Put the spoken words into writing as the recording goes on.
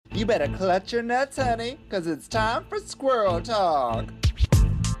You better clutch your nuts, honey, because it's time for Squirrel Talk.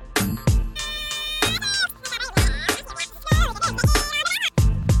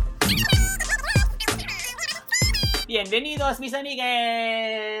 Bienvenidos, mis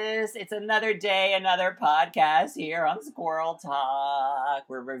amigues! It's another day, another podcast here on Squirrel Talk.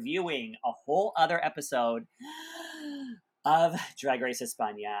 We're reviewing a whole other episode of Drag Race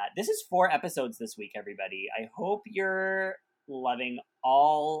España. This is 4 episodes this week, everybody. I hope you're loving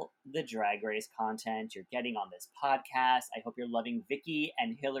all the Drag Race content you're getting on this podcast. I hope you're loving Vicky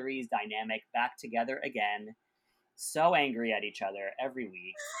and Hillary's dynamic back together again. So angry at each other every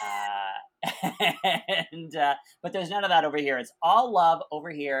week. But there's none of that over here. It's all love over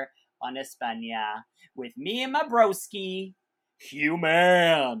here on España with me and my broski,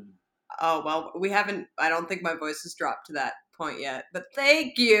 Human. Oh, well, we haven't, I don't think my voice has dropped to that point yet, but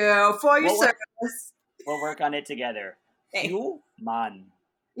thank you for your service. We'll work on it together. Hey. Human.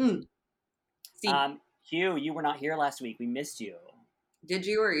 Hugh, you were not here last week. We missed you. Did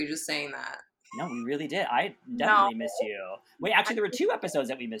you, or are you just saying that? No, we really did. I definitely missed you. Wait, actually, there were 2 episodes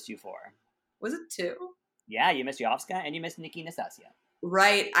that we missed you for. Was it 2? Yeah, you missed Yovska and you missed Nikki Nastasia.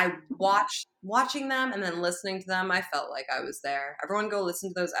 Right. I watching them and then listening to them. I felt like I was there. Everyone go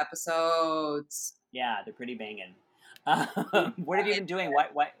listen to those episodes. Yeah, they're pretty banging. What have you been doing?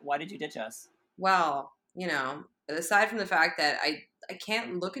 Why did you ditch us? Well, you know, aside from the fact that I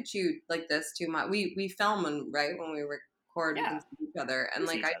can't look at you like this too much. We film right when we record we can see each other, and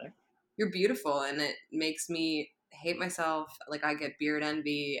like you're beautiful, and it makes me hate myself. Like I get beard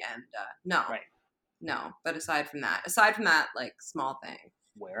envy, and no. But aside from that, like small thing.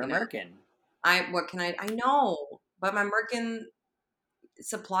 Wear a merkin. I know, but my merkin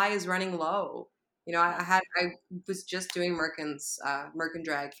supply is running low. You know, I was just doing merkins, merkin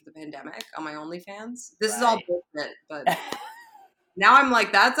drag for the pandemic on my OnlyFans. This is all bullshit, but now I'm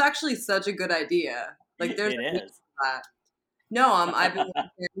like, that's actually such a good idea. Like, there's that. No, I've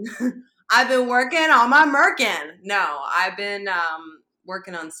been working on my merkin. No, I've been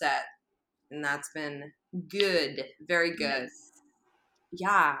working on set, and that's been good, very good. Nice.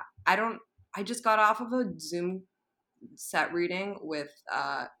 Yeah, I just got off of a Zoom set reading with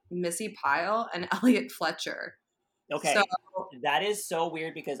Missy Pyle and Elliot Fletcher. Okay, so, that is so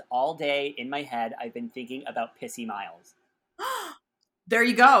weird because all day in my head I've been thinking about Pissy Miles. There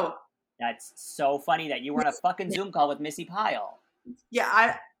you go. That's so funny that you were on a fucking Zoom call with Missy Pyle.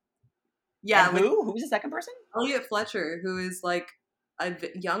 Yeah, And who? Who's the second person? Elliot Fletcher, who is like a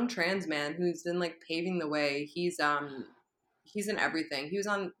young trans man who's been like paving the way. He's in everything. He was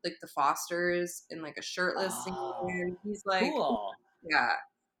on like the Fosters in like a shirtless scene. He's like, cool. Yeah.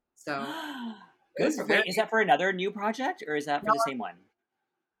 So good. Wait, is that for another new project or is that for the same one?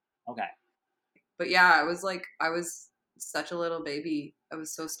 Okay. But yeah, I was such a little baby. I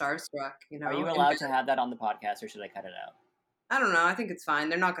was so starstruck, you know. Are you allowed to have that on the podcast or should I cut it out? I don't know. I think it's fine.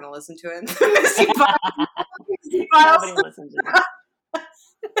 They're not going to listen to it. Nobody listens to it.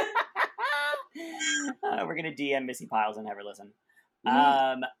 We're gonna DM Missy Piles and have her listen.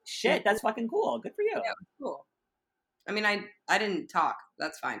 Shit, that's fucking cool. Good for you. Yeah, cool. I mean, I didn't talk.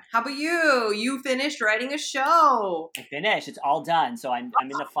 That's fine. How about you? You finished writing a show. I finished. It's all done. So I'm in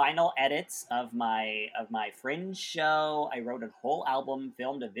the final edits of my Fringe show. I wrote a whole album,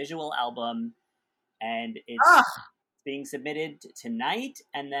 filmed a visual album, and it's being submitted tonight.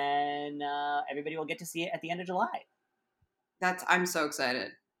 And then everybody will get to see it at the end of July. I'm so excited.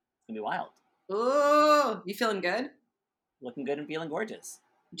 It's gonna be wild. Oh, you feeling good? Looking good and feeling gorgeous.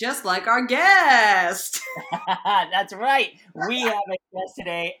 Just like our guest. That's right. We have a guest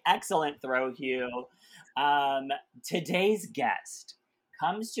today. Excellent throw, Hugh. Today's guest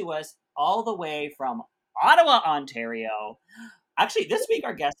comes to us all the way from Ottawa, Ontario. Actually, this week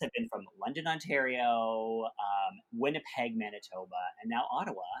our guests have been from London, Ontario, Winnipeg, Manitoba, and now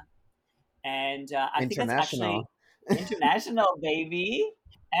Ottawa. And I think that's actually international, baby.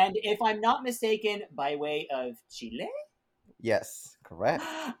 And if I'm not mistaken, by way of Chile? Yes, correct.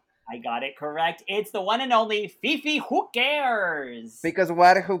 I got it correct. It's the one and only Fifi Hoo-Kers. Because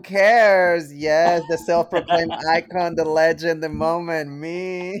what? Who cares? Yes, the self-proclaimed icon, the legend, the moment,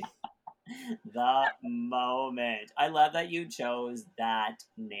 me. The moment. I love that you chose that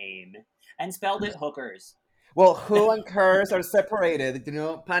name and spelled it Hoo-Kers. Well, Who and Kers are separated. You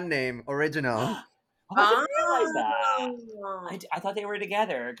know, pun name, original. I didn't realize that. I thought they were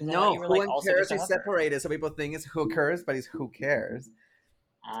together. No, Who and Kers are separated, so people think it's Hoo-Kers, but it's Who Cares.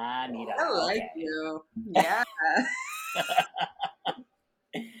 Nita. I like you. Yeah.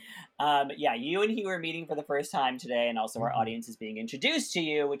 Yeah, you and he were meeting for the first time today, and also our audience is being introduced to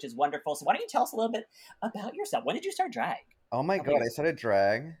you, which is wonderful. So why don't you tell us a little bit about yourself? When did you start drag? Oh my God, I started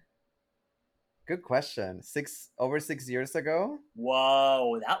drag Good question. Over 6 years ago.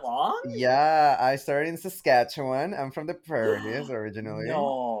 Whoa, that long? Yeah, I started in Saskatchewan. I'm from the prairies originally.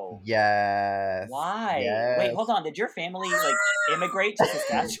 No. Yes, Why? Wait, hold yes. on. Did your family like immigrate to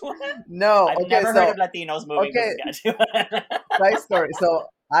Saskatchewan? No, I've okay, never heard so of Latinos moving to okay, Saskatchewan. side story. So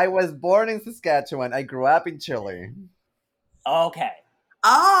I was born in Saskatchewan. I grew up in Chile. Okay.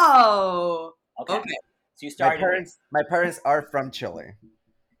 Oh, Okay. okay. So you My started here. parents are from Chile.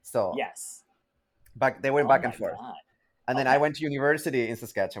 So Yes. back they went Oh back and my forth. God. And then I Okay. went to university in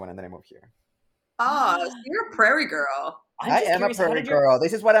Saskatchewan and then I moved here. Oh, so you're a prairie girl. I'm I just am a curious, how prairie did your girl.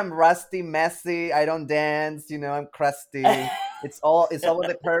 This is what I'm rusty, messy. I don't dance, I'm crusty. It's all what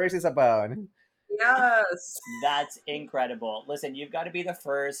the prairies is about. Yes. That's incredible. Listen, you've got to be the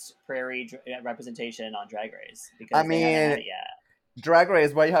first representation on Drag Race I because they haven't had mean, it Drag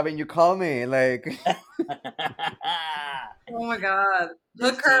Race, why haven't you called me? Like, yet. Oh my God. This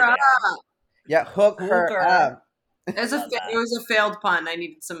Hook her tea up. bag. yeah, hook her Hooker. up. It was I love it that. was a failed pun. I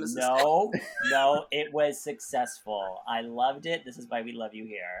needed some assistance. No, no, it was successful. I loved it. This is why we love you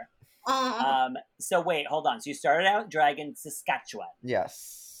here. Oh, So wait, hold on. So you started out drag in Saskatchewan,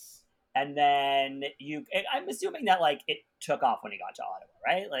 Yes. and then I'm assuming that like it took off when you got to Ottawa,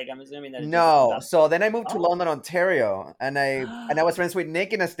 right? Like I'm assuming that it just No. got. So then I moved to Oh, London, Ontario, and I was friends with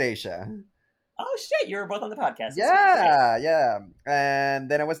Nick and Anastasia. oh shit! You were both on the podcast this week. Great. Yeah, yeah. And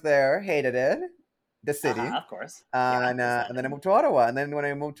then I was there, hated it, the city. Of course. Yeah, And it's uh, and then I London. moved to Ottawa. And then when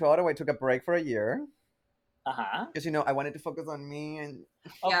I moved to Ottawa, I took a break for a year Uh huh. because I wanted to focus on me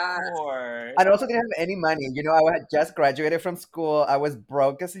Of yeah. course. I also didn't have any money. I had just graduated from school. I was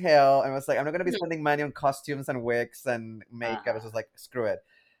broke as hell. And I was like, I'm not going to be spending money on costumes and wigs and Uh makeup. I was huh. just like, screw it.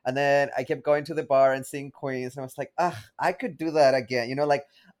 And then I kept going to the bar and seeing queens. And I was like, I could do that again. Like,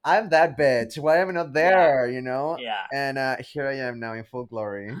 I'm that bitch. Why am I not Yeah. there? Yeah. And here I am now in full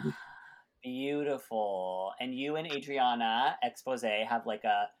glory. Beautiful. And you and Adriana Expose have like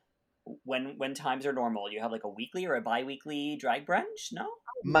a when times are normal, you have like a weekly or a bi-weekly drag brunch? No?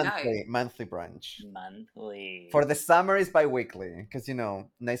 Nice. Monthly brunch. Monthly. For the summer is bi-weekly because,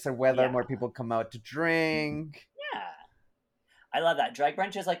 nicer weather, Yeah. more people come out to drink. Yeah. I love that. Drag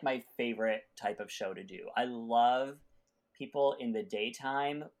brunch is like my favorite type of show to do. I love people in the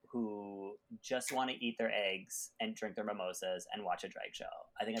daytime who just want to eat their eggs and drink their mimosas and watch a drag show.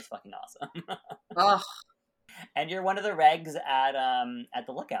 I think it's fucking awesome. Oh, And you're one of the regs at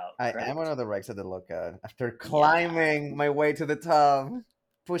the Lookout, I am one correct? of the regs at the lookout. After Yeah. climbing my way to the top, Not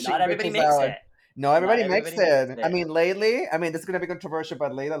pushing everybody bitches makes out. it. No, Not everybody makes everybody makes it. I it. mean, lately, this is gonna be controversial,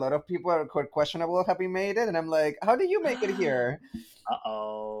 but lately, a lot of people are quite questionable having made it, and I'm like, how do you make it here?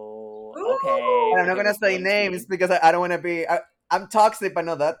 Uh-oh. ooh. Okay, And I'm not give gonna us say name names speed. because I don't want to be. I'm toxic, but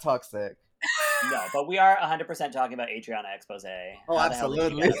not that toxic. No, but we are 100% talking about Adriana Expose. Oh, How the hell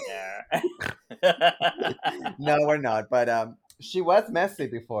did she get absolutely. up there? No, we're not. But she was messy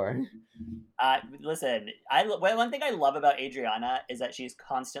before. Listen, one thing I love about Adriana is that she's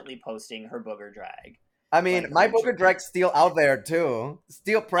constantly posting her booger drag. I mean, Like my when she, booger drag's still out there too,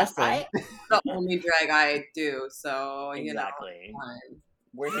 still present. I The only drag I do, so exactly. fine.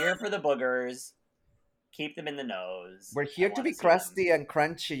 We're here for the boogers. Keep them in the nose. We're I here to want be to see them. crusty and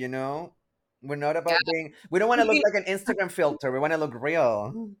crunchy. We're not Yeah, about being. We don't want to look keeping, like an Instagram filter. We want to look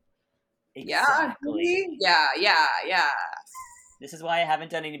real. yeah, Exactly. yeah. This is why I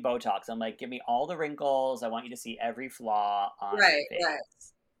haven't done any Botox. I'm like, give me all the wrinkles. I want you to see every flaw on my Right, right.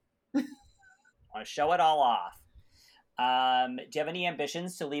 face. I want to show it all off. Do you have any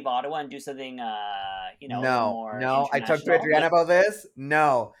ambitions to leave Ottawa and do something, a little No, more no. I talked to international? Adriana about this.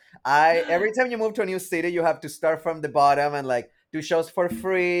 No, I every time you move to a new city, you have to start from the bottom and like do shows for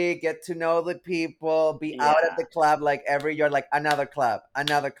free, get to know the people, be out at Yeah, the club like every year, like another club,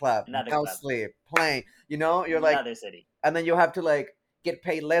 another no club, sleep, playing. You're like, another city. and then you have to like get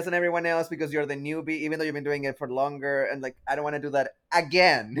paid less than everyone else because you're the newbie, even though you've been doing it for longer. And like, I don't want to do that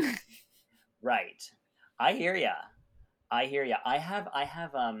again. Right. I hear ya. I hear ya. I have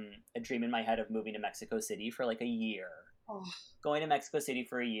a dream in my head of moving to Mexico City for like a year. Oh, Going to Mexico City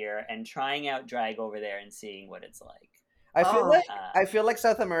for a year and trying out drag over there and seeing what it's like. I feel oh, like Uh, I feel like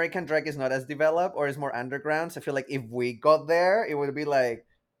South American drag is not as developed or is more underground. So I feel like if we got there, it would be like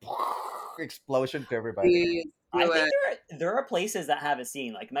explosion to everybody. please I do think it. there are places that have a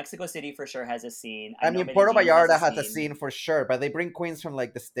scene. Like Mexico City for sure has a scene. I I know mean, Puerto Medellin has a Vallarta has a scene. scene for sure, but they bring queens from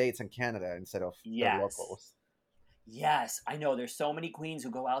like the States and Canada instead of the Yes. locals. Yes, I know. There's so many queens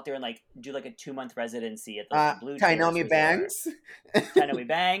who go out there and like do like a 2 month residency at like the Blue Chairs Tainomi Resort. Banks. Tanoe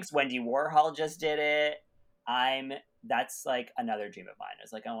Banks, Wendy Warhol just did it. That's like another dream of mine.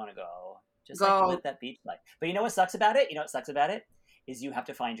 It's like I want to go, just like Go. live that beach life. But you know what sucks about it? You know what sucks about it is you have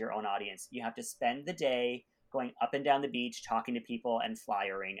to find your own audience. You have to spend the day going up and down the beach, talking to people and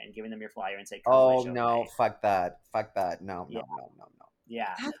flyering and giving them your flyer and say, come to my Oh show no, tonight. fuck that. Fuck that. No, Yeah. no, no, no, no.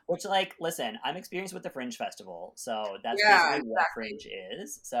 Yeah. Which, like, listen, I'm experienced with the Fringe Festival, so that's Yeah, basically what exactly. Fringe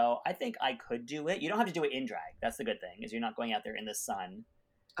is. So I think I could do it. You don't have to do it in drag. That's the good thing, is you're not going out there in the sun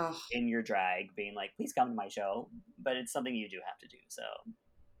Oh, in your drag being like, please come to my show. But it's something you do have to do. So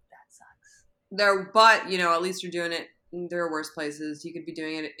that sucks. but at least you're doing it. There are worse places. You could be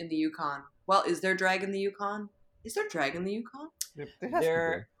doing it in the Yukon. Well, is there drag in the Yukon? Is there drag in the Yukon? There has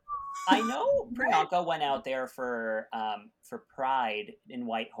to be. I know Priyanka went out there for Pride in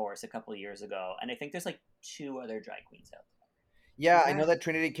Whitehorse a couple of years ago, and I think there's like 2 other drag queens out there. Yeah, I Yeah. know that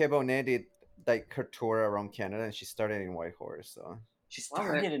Trinity K. Bonet did like her tour around Canada, and she started in Whitehorse. So She Love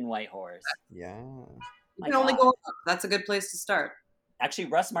started in Whitehorse. yeah, You My can only God. go up. That's a good place to start. Actually,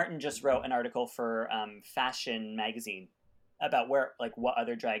 Russ Martin just wrote an article for Fashion Magazine about what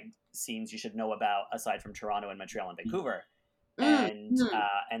other drag scenes you should know about aside from Toronto and Montreal and Vancouver, and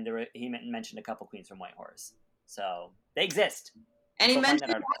he mentioned a couple queens from Whitehorse, so they exist. And he Go find mentioned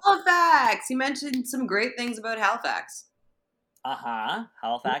that article. Halifax. He mentioned some great things about Halifax.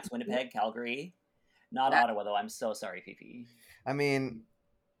 Halifax, Winnipeg, Calgary, not Yeah. Ottawa though. I'm so sorry, Fifi. I mean,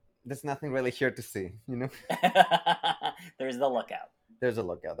 there's nothing really here to see. There's the lookout. There's a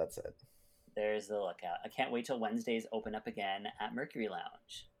lookout. That's it. There's the lookout. I can't wait till Wednesdays open up again at Mercury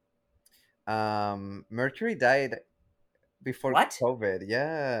Lounge. Mercury died before What? COVID.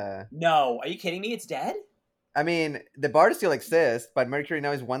 Yeah. No, are you kidding me? It's dead? I mean, the bar still exists, but Mercury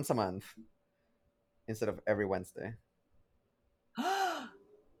now is once a month instead of every Wednesday.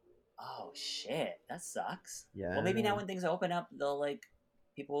 Oh shit, that sucks. Yeah. Well, maybe now when things open up, they'll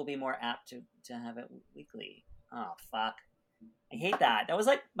people will be more apt to have it weekly. Oh fuck, I hate that. That was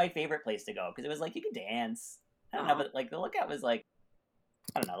like my favorite place to go because it was like you could dance. I don't know, but like the lookout was like,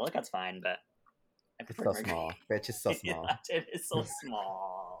 I don't know, the lookout's fine, but I It's prefer so Mercury. small. Bitch, it's so small. It is so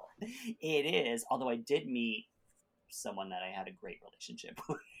small. It is. Although I did meet someone that I had a great relationship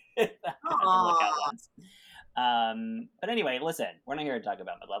with at the lookout once. But anyway, listen, we're not here to talk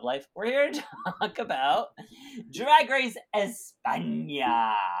about my love life. We're here to talk about Drag Race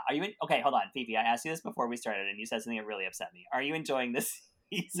España. Are you in? Okay, hold on, Fifi. I asked you this before we started, and you said something that really upset me. Are you enjoying this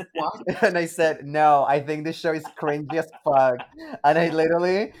season? What? And I said, no, I think this show is cringy as fuck. And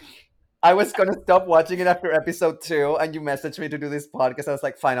I was gonna stop watching it after episode 2, and you messaged me to do this podcast. I was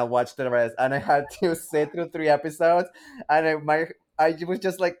like, fine, I'll watch the rest. And I had to sit through 3 episodes, and I was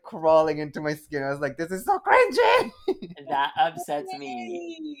just like crawling into my skin. I was like, this is so cringy. That upsets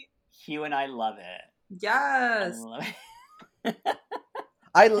me. Hugh and I love it. Yes. I love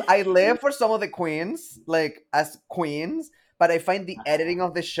it. I live for some of the queens, like as queens, but I find the editing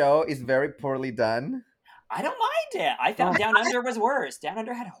of the show is very poorly done. I don't mind it. I found Down Under was worse. Down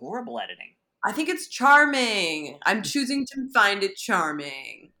Under had horrible editing. I think it's charming. I'm choosing to find it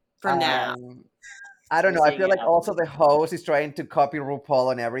charming for now. I don't You're know. I saying feel it like up. also the host is trying to copy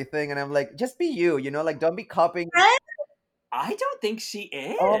RuPaul and everything, and I'm like, just be you, like don't be copying. I don't think she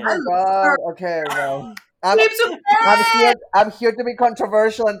is. Oh my god. Okay, well, I'm here to be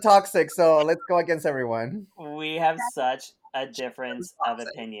controversial and toxic, so let's go against everyone. We have such a difference of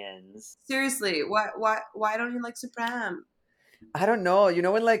opinions. Seriously, why don't you like Supreme? I don't know. You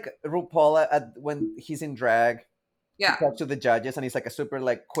know when like RuPaul when he's in drag, Yeah. he talks to the judges and he's like a super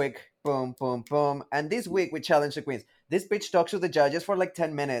like quick boom boom boom. And this week we challenged the queens. This bitch talks to the judges for like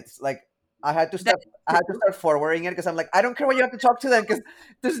 10 minutes. Like I had to start forwarding it because I'm like, I don't care what you have to talk to them because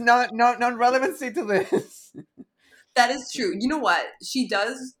there's no relevancy to this. That is true. You know what? She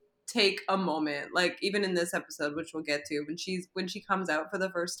does take a moment, like even in this episode, which we'll get to, when she comes out for the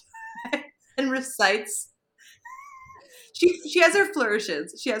first time and recites. She has her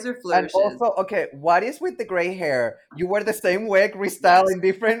flourishes. And also, okay, what is with the gray hair? You wear the same wig, restyled in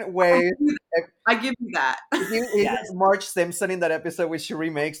different ways. I give you that. Is it Marge Simpson in that episode where she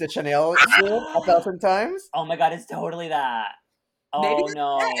remakes the Chanel suit 1,000 times? Oh my god, it's totally that. Oh Maybe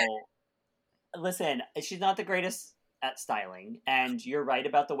no. Listen, she's not the greatest at styling, and you're right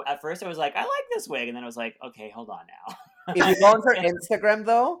about at first I was like, I like this wig, and then I was like, okay, hold on now. If you go on her Instagram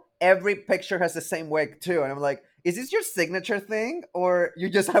though, every picture has the same wig too, and I'm like, is this your signature thing, or you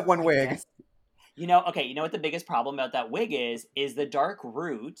just have one wig? You know what the biggest problem about that wig is the dark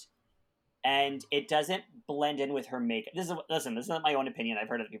root, and it doesn't blend in with her makeup. This is not my own opinion. I've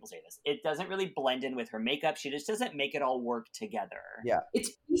heard other people say this. It doesn't really blend in with her makeup. She just doesn't make it all work together. Yeah,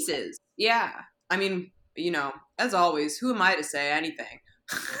 it's pieces. Yeah, I mean, as always, who am I to say anything?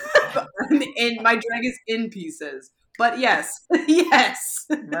 And my drag is in pieces. But yes, yes.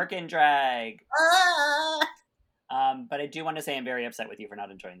 Merkin drag. But I do want to say I'm very upset with you for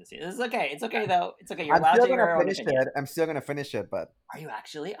not enjoying this. It's okay. It's okay though. It's okay. You're I'm allowed still to gonna your own finish opinion. it. I'm still gonna finish it, but Are you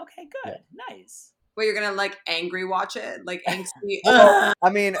actually? Okay, yeah. good. Nice. Wait, you're gonna like angry watch it, like angsty. Well, I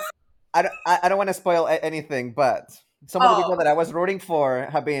mean, I don't want to spoil anything, but some of the Oh, people that I was rooting for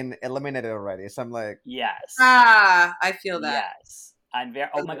have been eliminated already. So I'm like, Yes. I feel that. Yes. I'm very.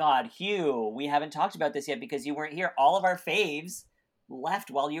 Oh my God, Hugh. We haven't talked about this yet because you weren't here. All of our faves left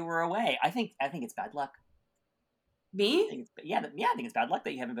while you were away. I think it's bad luck. I Me? think I think it's bad luck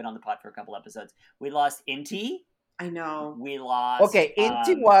that you haven't been on the pod for a couple episodes. We lost Inti. I know. We lost. okay,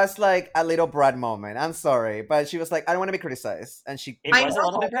 Inti was like a little Brad moment. I'm sorry, but she was like, I don't want to be criticized, and she. It I was a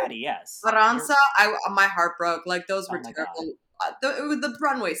little know. bit bratty, yes. Aranza, my heart broke. Like those were Oh my terrible. The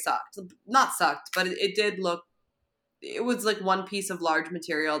runway sucked. Not sucked, but it did look. It was like one piece of large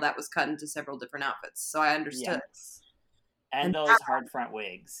material that was cut into several different outfits. So I understood. Yes. And And those hard front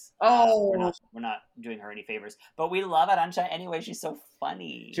wigs. Oh. We're not doing her any favors. But we love Arancha anyway. She's so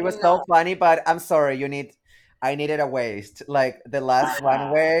funny. She was so funny, but I'm sorry, I needed a waist. Like the last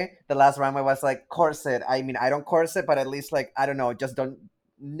runway was like corset. I mean, I don't corset, but at least like I don't know, just don't.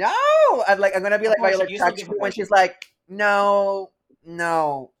 No, I'm gonna be like Violet Chachki when she's like, no,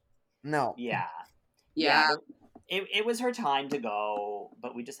 no, no. Yeah. Yeah. It was her time to go,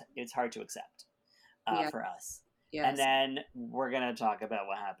 but it's hard to accept for us. Yes. And then we're gonna talk about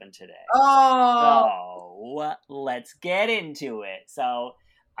what happened today. Oh. So let's get into it. So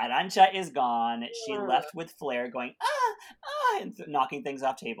Arancha is gone. She left with Flair going and knocking things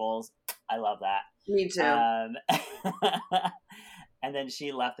off tables. I love that. Me too. And then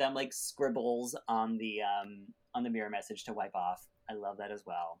she left them like scribbles on the mirror message to wipe off. I love that as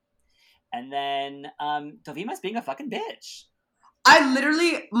well. And then Dovima's being a fucking bitch. I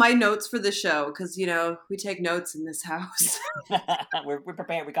literally, my notes for the show, because, you know, we take notes in this house. We're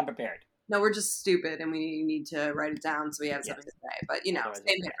prepared. We come prepared. No, we're just stupid and we need to write it down so we have something to say. But, you know, Otherwise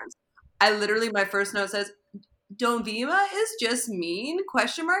same difference. I literally, my first note says, Dovima is just mean,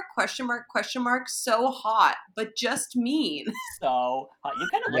 question mark, question mark, question mark, so hot, but just mean. So hot. You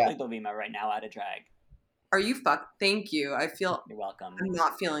kind of look like Dovima right now out of drag. Are you Thank you. I feel. You're welcome. I'm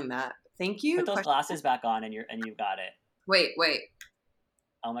not feeling that. Thank you. Put those glasses back on and you've got it. Wait.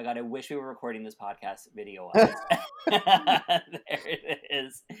 Oh my God, I wish we were recording this podcast video. There it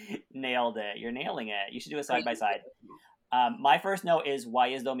is. Nailed it. You're nailing it. You should do a side by side. My first note is why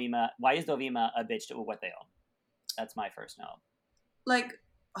is Dovima a bitch to Uwateo? That's my first note. Like,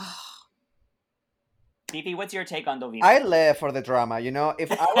 Fifi, what's your take on Dovima? I live for the drama, you know.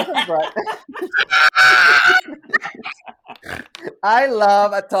 If I was on I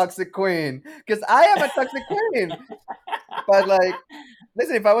love a toxic queen because I am a toxic queen. But like,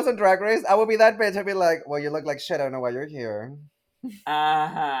 listen, if I was on Drag Race, I would be that bitch. I'd be like, well, you look like shit. I don't know why you're here. Okay.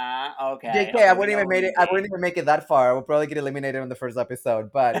 JK, okay, I wouldn't even make it that far. I would probably get eliminated on the first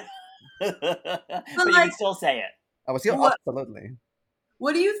episode, but but you would still say it. I would still absolutely.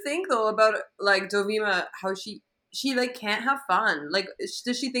 What do you think though about like Dovima? How she like can't have fun? Like,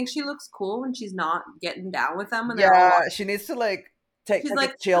 does she think she looks cool when she's not getting down with them? Yeah, she needs to like take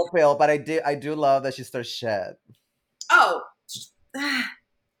like a chill pill. But I do love that she starts shit. Oh,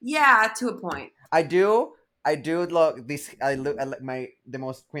 yeah, to a point. I do look this. I look the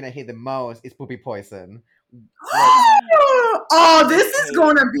most queen I hate the most is Poopy Poison. Oh, this is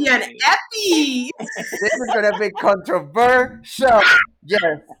gonna be an epi. This is gonna be controversial. Yes.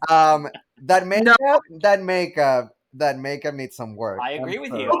 That makeup needs some work. I agree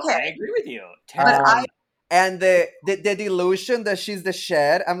with you. Okay. I agree with you. And the delusion that she's the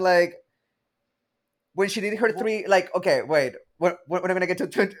shed. I'm like, when she did her three, like, okay, wait, we're not gonna get to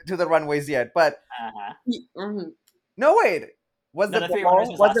the runways yet, but no, wait, was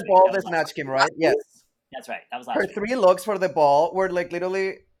the ball the Snatch Game, right? Yes, that's right. That was last her week. 3 looks for the ball were like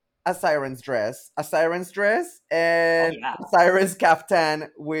literally a siren's dress, and a siren's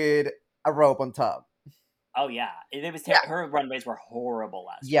caftan with a rope on top. Oh yeah, it was her runways were horrible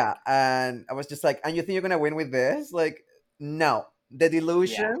last week. Yeah, and I was just like, and you think you're gonna win with this? Like, no, the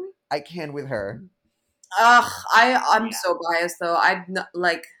delusion, I can't with her. I'm so biased though. I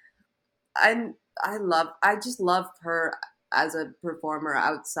just love her as a performer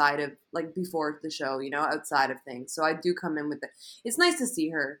outside of like before the show, you know, outside of things. So I do come in with it. It's nice to see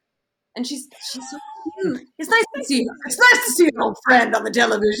her, and she's so cute. It's nice to see her. It's nice to see an old friend on the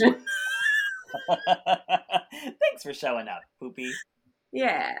television. Thanks for showing up, Poopy.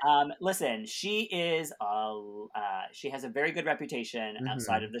 Yeah. Listen, she is she has a very good reputation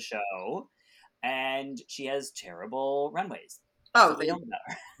outside of the show, and she has terrible runways. Oh, they don't know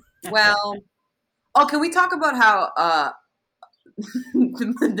her. Well, can we talk about how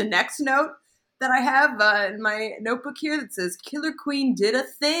the next note? that I have in my notebook here that says Killer Queen did a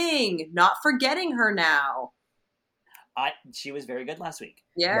thing. Not forgetting her now. She was very good last week.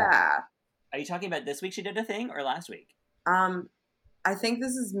 Yeah. Are you talking about this week she did a thing or last week? I think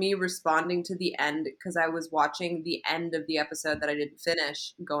this is me responding to the end because I was watching the end of the episode that I didn't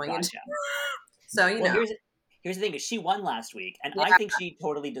finish going into. So, you know. Here's the thing: is she won last week, and Yeah. I think she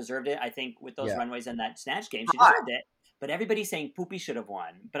totally deserved it. I think with those Yeah. runways and that snatch game, she deserved it. But everybody's saying Poopy should have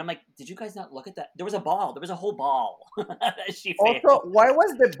won. But I'm like, did you guys not look at that? There was a ball. There was a whole ball that she failed. Also, why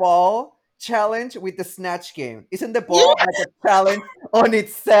was the ball challenge with the snatch game? Isn't the ball like a challenge on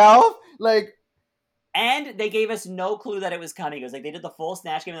itself? Like, And they gave us no clue that it was coming. It was like they did the full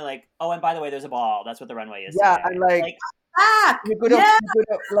snatch game. And they're like, oh, and by the way, there's a ball. That's what the runway is. yeah, today. and like you could have,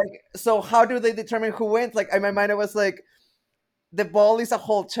 like, so how do they determine who wins? Like, in my mind, it was like the ball is a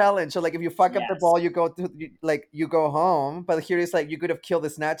whole challenge. So like, if you fuck up the ball, you go home. But here it's like you could have killed the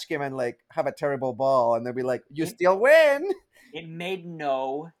snatch game and like have a terrible ball, and they'd be like, you still win. It made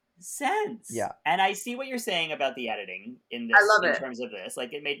no sense. Yeah, and I see what you're saying about the editing in this. I love in it. terms of this.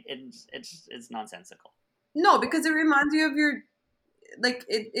 Like it's nonsensical. No, because it reminds you of your. Like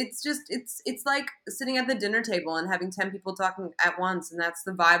it's like sitting at the dinner table and having 10 people talking at once, and that's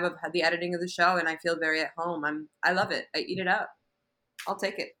the vibe of the editing of the show. And I feel very at home. I love it. I eat it up. I'll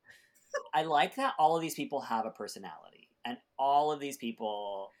take it. I like that all of these people have a personality, and all of these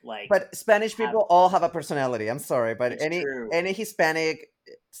people like. but Spanish people all have a personality. I'm sorry, but any Hispanic,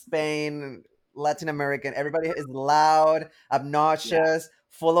 Spain, Latin American, everybody is loud, obnoxious,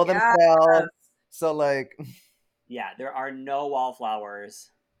 full of themselves. So like. Yeah, there are no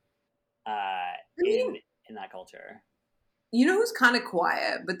wallflowers in that culture. You know who's kind of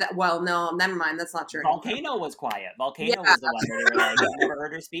quiet, but no, never mind. That's not true. Volcano was quiet. Volcano was the one where they were like, I've never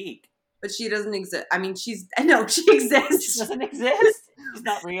heard her speak. But she doesn't exist. I mean, I know she exists. She doesn't exist. She's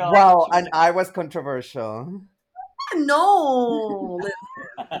not real. Wow, and I was controversial. No.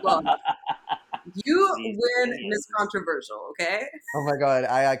 Look, you win Miss Controversial, okay? Oh my god,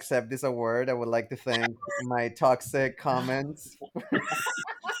 I accept this award. I would like to thank my toxic comments.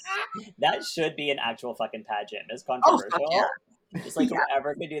 That should be an actual fucking pageant. Miss Controversial. Oh, Just like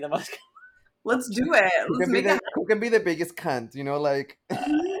whoever could do the most. Let's do it. Who can be the biggest cunt? You know, like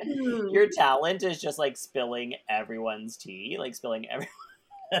your talent is just like spilling everyone's tea, like spilling every.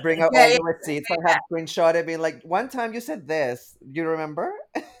 Bring out all the receipts. I have screenshotted, being like, one time you said this. You remember?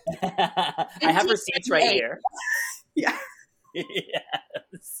 I have receipts right here. Yeah.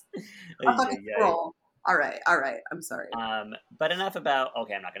 Yes. All right. I'm sorry. But enough about.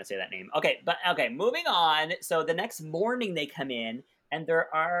 Okay, I'm not going to say that name. Okay, moving on. So the next morning they come in, and there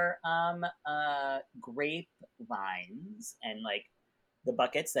are grape vines and like the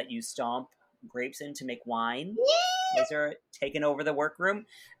buckets that you stomp grapes in to make wine. Those are taking over the workroom,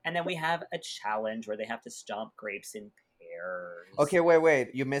 and then we have a challenge where they have to stomp grapes in pairs. Okay, wait.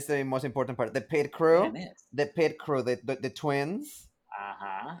 You missed the most important part. The pit crew. The twins.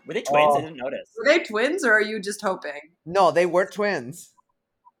 Were they twins? I didn't notice. Were they twins, or are you just hoping? No, they were twins.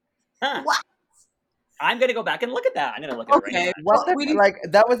 Huh. What? I'm gonna go back and look at that. I'm gonna look at it right now. Like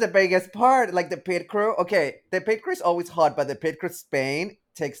that was the biggest part. Like the pit crew. Okay, the pit crew is always hot, but the pit crew Spain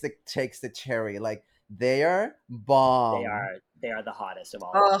takes the cherry. Like they are bomb. They are the hottest of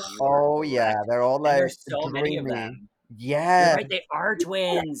all. Oh yeah, they're all like there's so many of them. Yeah, right. They are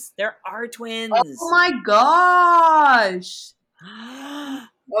twins. There are twins. Oh my gosh. I'm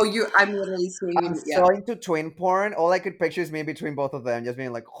literally seeing. I'm so into twin porn. All I could picture is me between both of them, just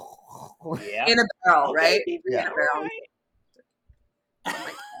being like, in a barrel, right? Yeah. In a barrel.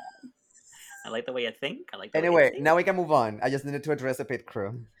 I like the way you think. Anyway, now we can move on. I just needed to address the pit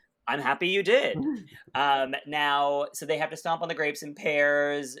crew. I'm happy you did. Now, so they have to stomp on the grapes in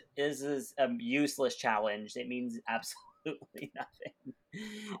pairs. This is a useless challenge. It means absolutely nothing.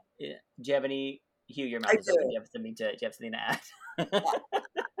 Do you have any? Hugh, your mouth is open. Do you have something to add?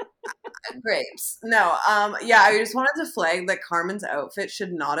 Grapes. No. I just wanted to flag that Carmen's outfit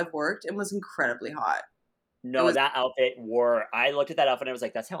should not have worked and was incredibly hot. No, that outfit wore. I looked at that outfit and I was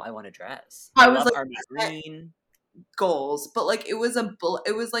like, "That's how I want to dress." I was love like, army green goals, but like it was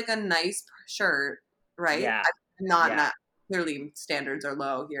like a nice shirt, right? Yeah. Not clearly standards are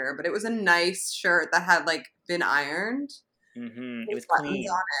low here, but it was a nice shirt that had like been ironed. Mm-hmm. It was clean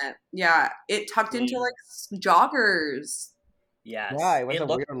on it. Yeah, it tucked into like joggers. Yes. Yeah, it was a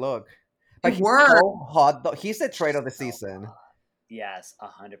weird look. But he's so hot though. He's the trade of the season. Yes,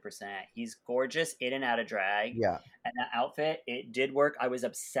 100%. He's gorgeous in and out of drag. Yeah. And that outfit, it did work. I was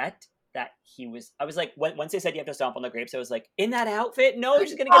upset that I was like, once they said you have to stomp on the grapes, I was like, in that outfit? No,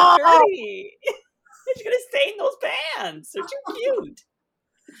 she's going to get dirty. She's going to stain those pants. They're too cute.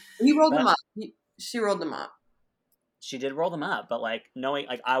 He rolled them up. She rolled them up. She did roll them up, but like knowing,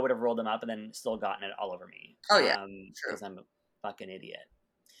 like I would have rolled them up and then still gotten it all over me. Oh yeah, true. Because I'm a fucking idiot.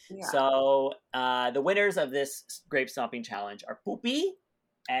 Yeah. So the winners of this grape stomping challenge are Pupi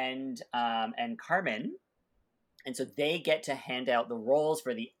and Carmen, and so they get to hand out the roles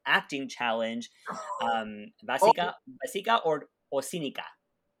for the acting challenge. Básica or Cínica.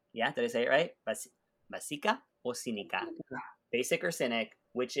 Yeah, did I say it right? Básica or Cínica. Basic or Cynic,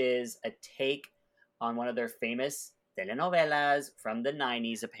 which is a take on one of their famous telenovelas from the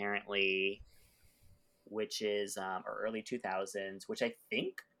 90s, apparently, which is or early 2000s, which I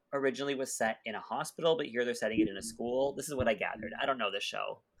think originally was set in a hospital, but here they're setting it in a school. This is what I gathered. I don't know this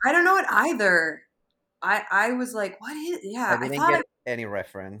show. I don't know it either. I was like, what is? Yeah, I didn't get any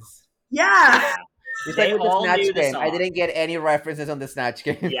reference. Yeah. It's They like with the all knew Snatch the Game. song. I didn't get any references on the Snatch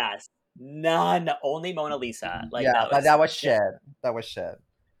Game. Yes, none. Only Mona Lisa. Like yeah, that was shed. That was shed.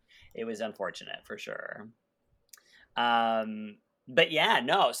 It was unfortunate for sure. But yeah,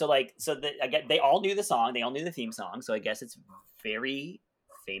 no. So again, they all knew the song. They all knew the theme song. So I guess it's very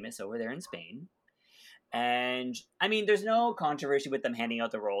famous over there in Spain. And I mean, there's no controversy with them handing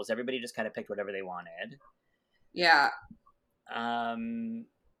out the roles. Everybody just kind of picked whatever they wanted. Yeah.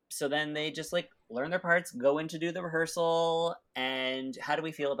 So then they just like learn their parts, go in to do the rehearsal. And how do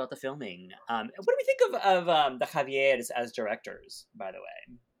we feel about the filming? What do we think of the Javiers as directors, by the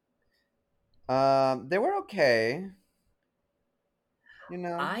way? They were okay. You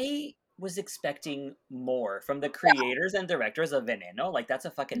know, I was expecting more from the creators and directors of Veneno. Like, that's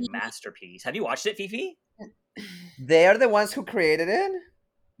a fucking masterpiece. Have you watched it, Fifi? They are the ones who created it?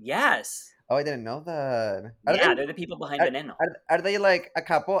 Yes. Oh, I didn't know that. They're the people behind Veneno. Are they like a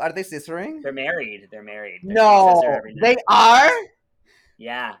couple? Are they sizzering? They're married. Their no, sister every they night. are?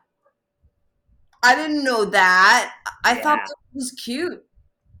 Yeah. I didn't know that. I thought that was cute.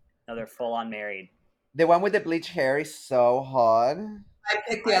 No, they're full on married. The one with the bleach hair is so hot. I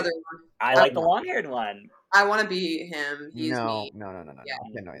picked the other one. I like the long-haired one. I want to be him. He's me. No. Yeah.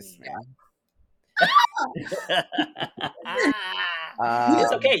 That noise me.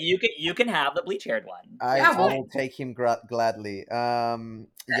 It's okay. You can have the bleach-haired one. I will take him gladly.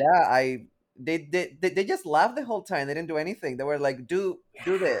 They just laughed the whole time. They didn't do anything. They were like, do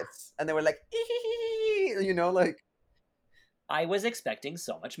this, and they were like, you know, like. I was expecting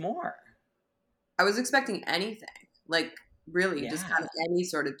so much more. I was expecting anything, like really, just kind of any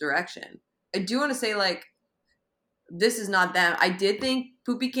sort of direction. I do want to say, like, this is not them. I did think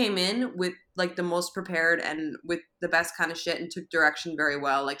Pupi came in with like the most prepared and with the best kind of shit and took direction very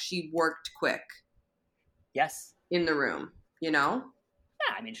well. Like, she worked quick. Yes. In the room, you know?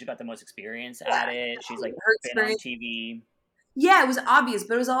 Yeah, I mean, she got the most experience at it. She's like been on TV. Yeah, it was obvious,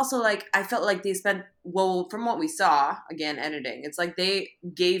 but it was also like, I felt like they spent, well, from what we saw, again, editing, it's like they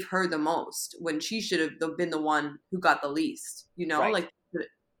gave her the most when she should have been the one who got the least, you know? Right. Like,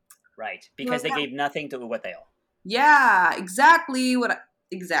 right, because they gave nothing to Uwateo. Yeah, exactly.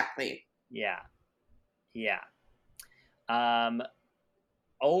 Exactly. Yeah.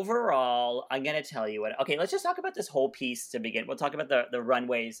 Overall, I'm going to tell you what... Okay, let's just talk about this whole piece to begin. We'll talk about the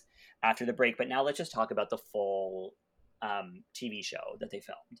runways after the break, but now let's just talk about the full TV show that they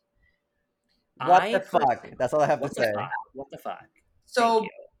filmed. What the fuck? That's all I have to say. What the fuck? So,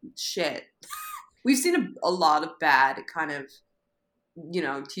 shit. We've seen a lot of bad kind of, you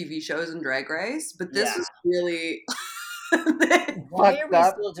know, TV shows and Drag Race, but this is really... Why are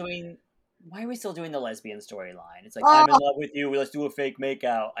we still doing the lesbian storyline? It's like, I'm in love with you, let's do a fake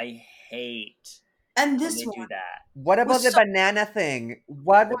makeout. I hate and this when they do that. What about the banana thing?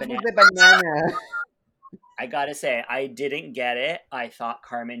 What was the banana? I gotta say, I didn't get it. I thought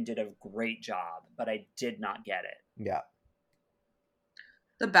Carmen did a great job, but I did not get it. Yeah.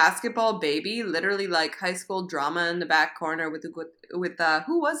 The basketball baby, literally like high school drama in the back corner with who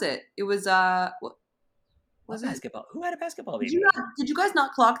was it? It was was basketball? Who had a basketball baby? Did you guys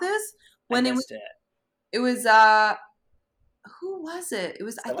not clock this? When I missed it. It was who was it? It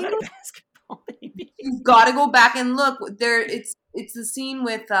was Someone had a basketball baby. You've got to go back and look. There, it's the scene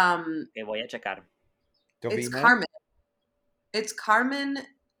with Okay, voy a checar. It's Carmen. It's Carmen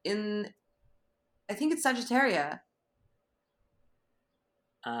in, I think it's Sagittaria.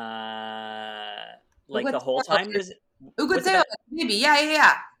 Like the whole time there's maybe,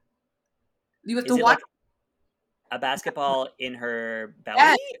 yeah. You have to watch like a basketball in her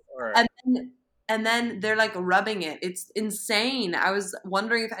belly, or and then they're like rubbing it. It's insane. I was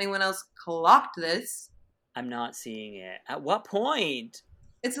wondering if anyone else clocked this. I'm not seeing it. At what point?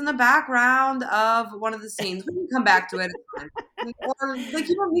 It's in the background of one of the scenes. We can come back to it. Or like,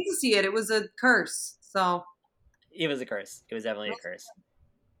 you don't need to see it. It was a curse. So it was a curse. It was definitely a curse.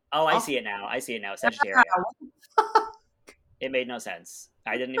 Oh, I Oh, see it now. yeah, Sagittarius. It made no sense.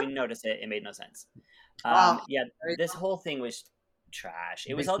 I didn't even notice it. It made no sense. oh, Yeah, there you this whole thing was trash.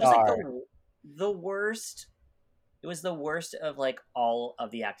 It was all just like Bizarre. the worst. It was the worst of like all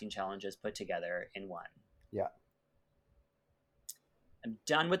of the acting challenges put together in one. Yeah. I'm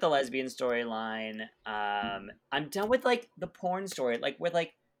done with the lesbian storyline. I'm done with like the porn story, like with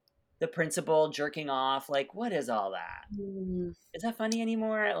like the principal jerking off. Like, what is all that? go. Is that funny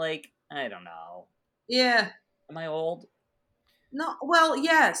anymore? Like, I don't know. Yeah. Am I old? No, well,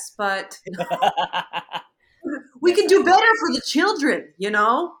 yes, but we Yes, can do better for the children, you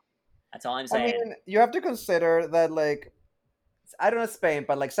know? that's all I'm I saying. mean, you have to consider that, like, I don't know Spain,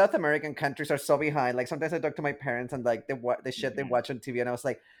 but like South American countries are so behind. Like sometimes I talk to my parents and like the shit they Mhm. watch on TV, and I was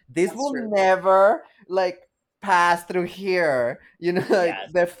like, this That's will true. never like pass through here. You know, like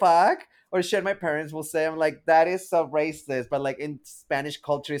Yes. the fuck or shit. My parents will say, I'm like, that is so racist, but like in Spanish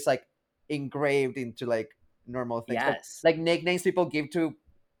culture, it's like engraved into like normal things, Yes. like nicknames people give to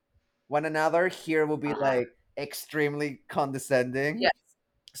one another. Here will be Uh-huh. like extremely condescending. Yes.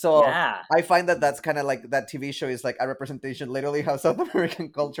 So Yeah. I find that that's kind of like that TV show is like a representation, literally, how South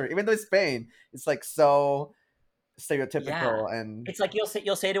American culture, even though it's Spain, it's like so Yeah. stereotypical and It's like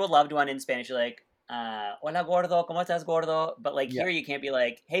you'll say to a loved one in Spanish, you're like, hola gordo, ¿cómo estás gordo? But like yeah, here you can't be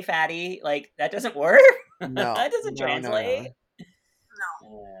like, hey fatty. Like that doesn't work. no, That doesn't no, no, translate.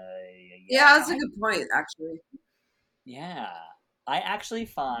 no. Yeah, that's a I good point, actually. yeah. I actually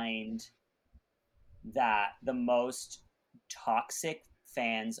find that the most toxic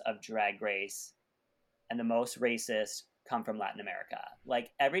fans of Drag Race and the most racist come from Latin America. Like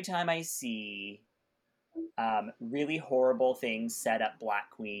every time I see really horrible things set up Black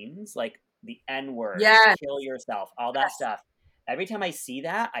queens, like the N word, Yes. kill yourself, all that stuff. Every time I see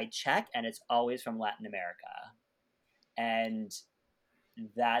that, I check, and it's always from Latin America, and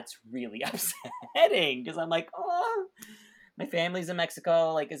that's really upsetting because I'm like, oh, my family's in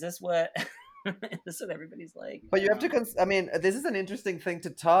Mexico. Like, is this what? Is this what everybody's like? But you have to I mean, this is an interesting thing to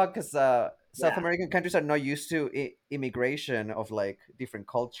talk because South Yeah. American countries are not used to immigration of like different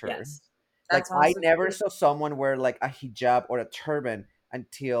cultures. Yes. Like That's I also never true. saw someone wear like a hijab or a turban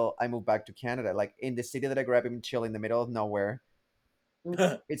until I moved back to Canada. Like in the city that I grew up in, Chile, in the middle of nowhere,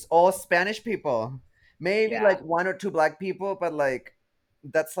 it's all Spanish people. Maybe Yeah. like one or two black people, but like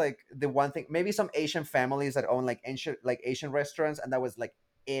that's like the one thing. Maybe some Asian families that own like Asian restaurants, and that was like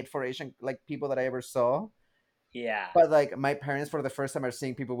it for Asian like people that I ever saw. Yeah. But like my parents for the first time are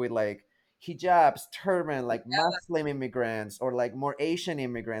seeing people with like hijabs, turban, like Muslim immigrants or like more Asian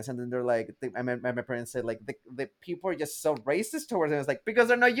immigrants, and then they're like, my parents said like the people are just so racist towards them. It's like because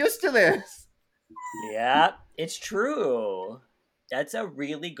they're not used to this. Yeah. It's true. That's a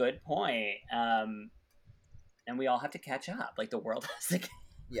really good point. And we all have to catch up. Like the world has to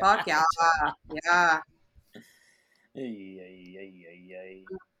Yeah. Fuck yeah. Yeah. Ay.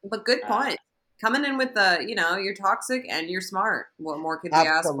 But good Uh, point. Coming in with the, you're toxic and you're smart. What more could we ask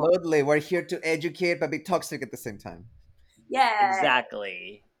for? Absolutely. We're here to educate but be toxic at the same time. Yeah.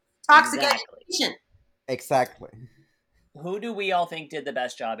 exactly. Toxic Exactly. education. Exactly. Who do we all think did the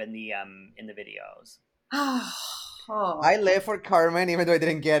best job in the videos? Oh. I live for Carmen even though I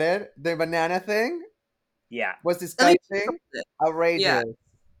didn't get it. The banana thing Yeah. was At least disgusting, yeah. outrageous,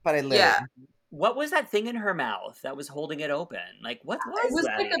 but I live. Yeah. What was that thing in her mouth that was holding it open? Like what It was was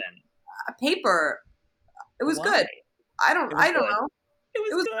that like even? a paper. It was Why? good. I don't It was I don't good. know. It It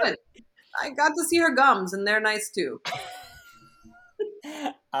was was good. good. I got to see her gums and they're nice too.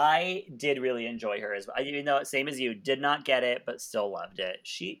 I did really enjoy her as well. Even though same as you, did not get it, but still loved it.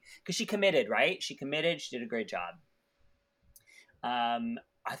 Because she committed, right? She committed. She did a great job.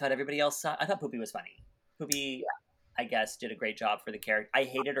 I thought everybody else. I thought Poopy was funny. Poopy, I guess, did a great job for the character. I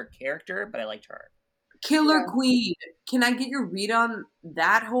hated her character, but I liked her. Killer Queen. Can I get your read on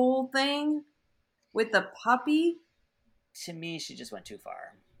that whole thing with the puppy? To me, she just went too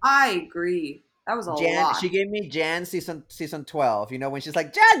far. I agree. That was a Jan, lot. she gave me Jan season 12. You know when she's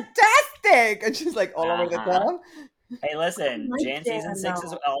like Jantastic, and she's like all over the Uh-huh. top. Hey, listen, Like Jan season 6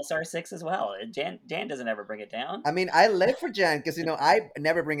 is All-Star 6 as well. Jan doesn't ever bring it down. I mean, I live for Jan because I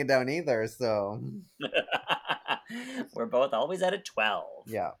never bring it down either. So We're both always at a 12.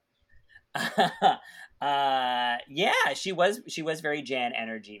 yeah, Yeah, she was very Jan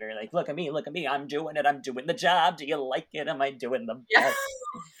energy, very like, look at me, I'm doing it, I'm doing the job. Do you like it? Am I doing the Yeah. best?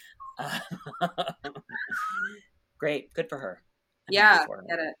 Great, good for her. I'm Yeah, happy for her.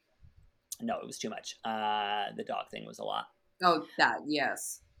 get it. No, it was too much. The dog thing was a lot. Oh, that,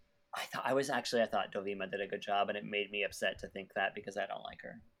 yes. I thought Dovima did a good job, and it made me upset to think that because I don't like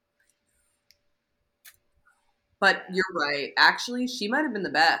her. But you're right. Actually, she might have been the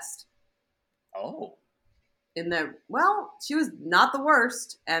best. Oh, In the well, she was not the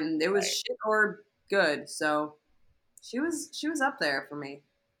worst, and it was right. shit or good. So she was up there for me.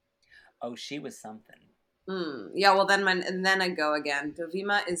 Oh, she was something. Yeah. Well, then I go again.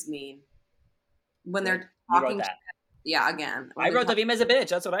 Dovima is mean when Good. they're You wrote talking. that. Yeah, again. When I they're wrote Davima as a bitch.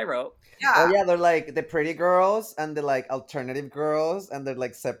 That's what I wrote. Oh yeah. yeah, they're like the pretty girls and the like alternative girls, and they're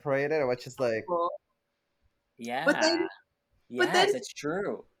like separated, or which is like, Cool. But Yeah. then, but then, Yes, it's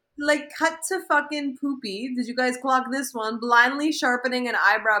true. like, cut to fucking Poopy. Did you guys clock this one? Blindly sharpening an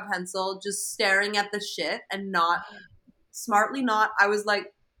eyebrow pencil, just staring at the shit and not smartly not. I was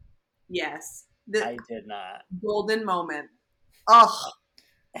like, yes, the I did not. golden moment. Ugh.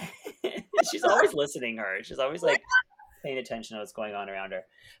 She's always listening. Her. She's always like paying attention to what's going on around her.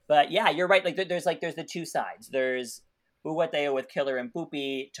 But yeah, you're right. There's the two sides. There's Uwateo with Killer and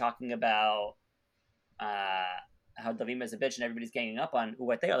Poopy talking about how Davima's a bitch and everybody's ganging up on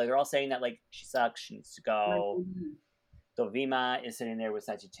Uwateo. Like they're all saying that like she sucks, she needs to go. Dovima is sitting there with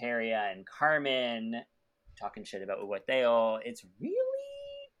Sagittaria and Carmen talking shit about Uwateo. It's really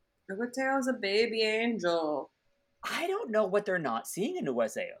Mateo's a baby angel. I don't know what they're not seeing in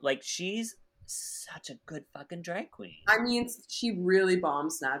Uwateo. Like she's such a good fucking drag queen. I mean, she really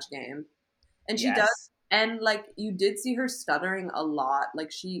bombs Snatch Game. And she does. Yes. And, like, you did see her stuttering a lot.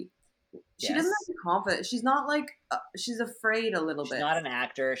 Like, she doesn't have the confidence. She's not, like, she's afraid a little She's bit. not an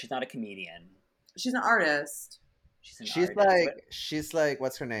actor. She's not a comedian. She's an artist. She's an artist. she's like,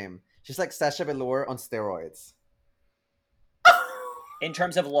 what's her name? She's like Sasha Velour on steroids. In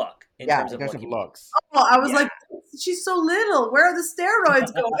terms of look. In Yeah, terms in of terms of look. looks. Oh, I was Yeah. like, she's so little. Where are the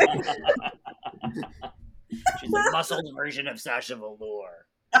steroids going? She's a muscled version of Sasha Velour.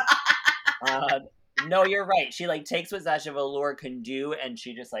 No, you're right. She like takes what Sasha Velour can do, and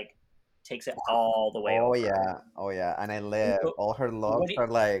she just like takes it all the way Oh over. yeah, and I live. All her looks are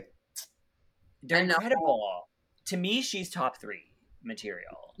like they're I know. incredible. To me, she's top 3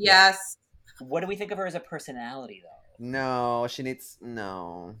 material. Yes. What do we think of her as a personality, though? no. She needs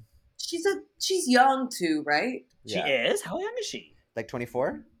no. She's young too, right? She Yeah, is. How young is she? like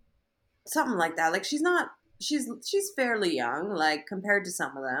 24. Something like that. Like she's fairly young, like compared to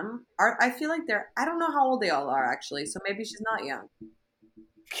some of them. I feel like I don't know how old they all are actually, so maybe she's not young.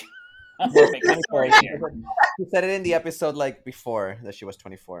 We're making a story here. She said it in the episode like before that she was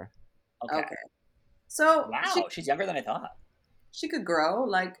 24. Okay. So Wow, she's younger than I thought. she could grow.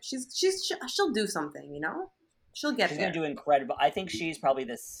 Like she'll do something, you know. She'll get She's there. gonna do incredible. I think she's probably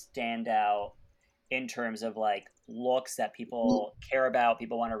the standout in terms of like looks that people care about,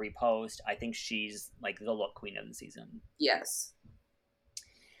 people want to repost. I think she's like the look queen of the season. Yes.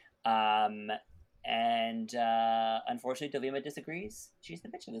 And unfortunately, Dovima disagrees. She's the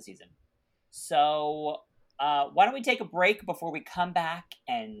bitch of the season. So why don't we take a break before we come back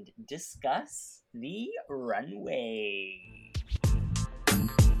and discuss the runway?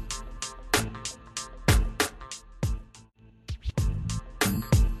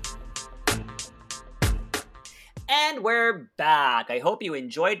 And we're back. I hope you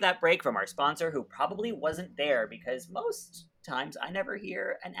enjoyed that break from our sponsor, who probably wasn't there because most times I never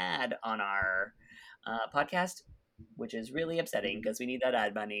hear an ad on our podcast, which is really upsetting because we need that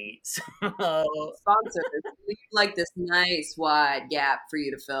ad money. So Sponsors leave like this nice wide gap for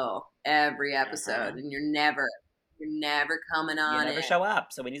you to fill every episode, and you're never coming on. You never show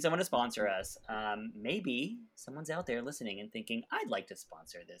up, so we need someone to sponsor us. Maybe someone's out there listening and thinking, "I'd like to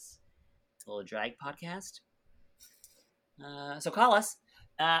sponsor this little drag podcast." So call us.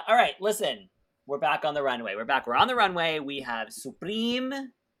 All right, listen. We're back on the runway. We're on the runway. We have Supreme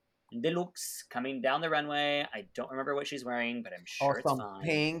Deluxe coming down the runway. I don't remember what she's wearing, but I'm sure it's fine.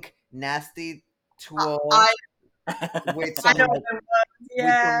 Pink, nasty tool with I some, know like, what it was.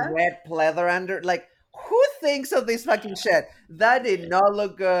 Yeah. with some red pleather under. Like, who thinks of this fucking shit? That did not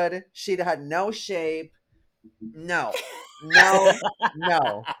look good. She had no shape. No.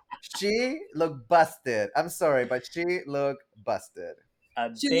 She looked busted. I'm sorry, but she looked busted.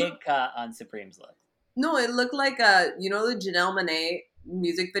 Big cut on Supreme's look. No, it looked like you know the Janelle Monáe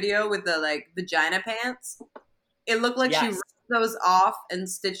music video with the like vagina pants. It looked like she ripped those off and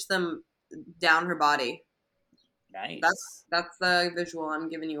stitched them down her body. Nice. That's the visual I'm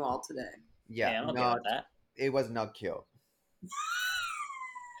giving you all today. Yeah, I'm okay with that. It was not cute.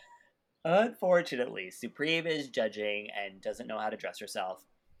 Unfortunately, Supreme is judging and doesn't know how to dress herself.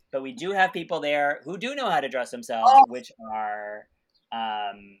 But we do have people there who do know how to dress themselves, which are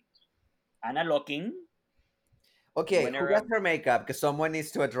Anna Looking. Okay, who got her makeup? Because someone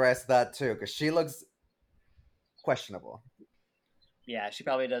needs to address that too, because she looks questionable. Yeah, she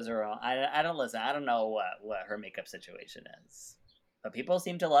probably does her own. I don't listen. I don't know what her makeup situation is, but people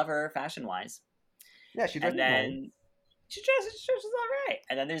seem to love her fashion wise. Yeah, she And dresses nice. then she dresses all right.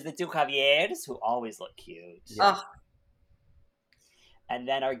 And then there's the two Javiers who always look cute. Yeah. Oh, And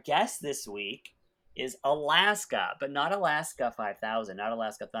then our guest this week is Alaska, but not Alaska 5000, not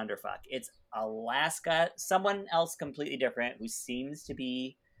Alaska Thunderfuck. It's Alaska, someone else completely different who seems to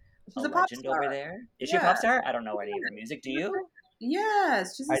be a she's a pop legend over star. there. Is she a Yeah. pop star? I don't know any of her music. Do you?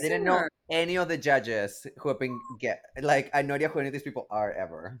 Yes, she's a I didn't know singer. any of the judges who have been like I no idea who any of these people are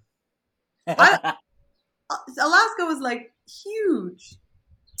ever. I, Alaska was like huge.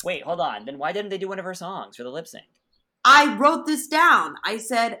 Wait, hold on. Then why didn't they do one of her songs for the lip sync? I wrote this down. I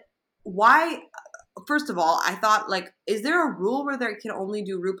said, why? First of all, I thought, like, is there a rule where they can only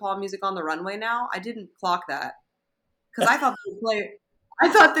do RuPaul music on the runway now? I didn't clock that because I thought they would play. I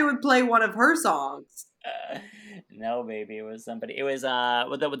thought they would play one of her songs. No, baby, it was somebody. It was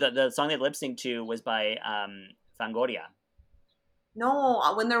the song they lip synced to was by Fangoria. No,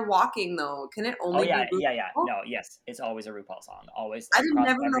 when they're walking though, can it Oh only yeah, be yeah, yeah. RuPaul? No, yes, it's always a RuPaul song. Always I didn't across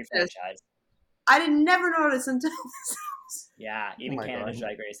never every notice. franchise. I didn't never notice until. Yeah, Oh even my Canada's god.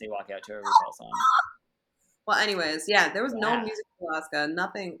 Drag Race, they walk out to a RuPaul song. Well, anyways, yeah, there was no Yeah, music of Alaska,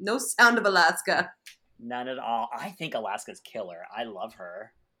 nothing, no sound of Alaska. none at all. I think Alaska's killer. I love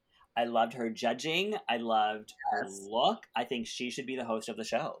her. I loved her judging. I loved her Yes. look. I think she should be the host of the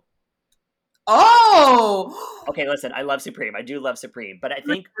show. Oh, Okay, listen, I love Supreme. I do love Supreme, but I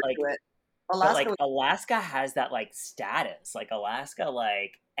think do it. but Alaska. like Alaska has that like status, like Alaska,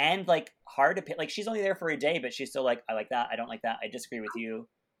 like and like hard to pick. Like she's only there for a day, but she's still like, I like that. I don't like that. I disagree with you.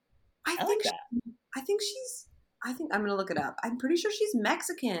 I I like think. that. I think she's. I think I'm gonna look it up. I'm pretty sure she's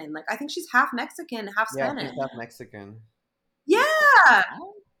Mexican. Like I think she's half Mexican, half Yeah, Spanish. she's half Mexican. Yeah,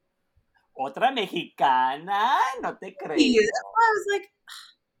 Otra mexicana? No te that's why I was like,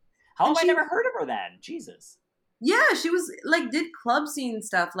 How and have I she, never heard of her then? Jesus. yeah, she was like did club scene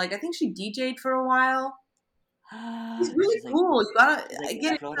stuff. Like I think she DJ'd for a while. She's really she's like cool. You gotta she's like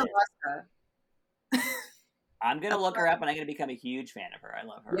get Mira into Flores. Alaska. I'm gonna look her up and I'm gonna become a huge fan of her. I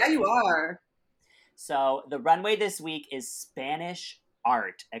love her. Yeah, you are. So the runway this week is Spanish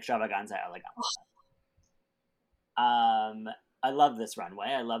art extravaganza eleganza. I love this runway.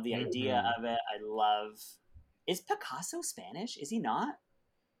 I love the idea Mhm. of it. I love. Is Picasso Spanish? Is he not?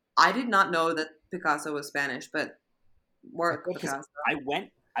 I did not know that Picasso was Spanish, but I work thought Because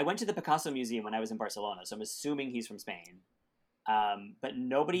Picasso. I went to the Picasso Museum when I was in Barcelona, so I'm assuming he's from Spain. But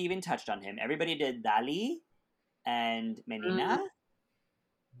nobody even touched on him. Everybody did Dali and Mm. Menina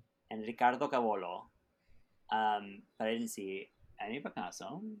and Ricardo Cavolo. But I didn't see any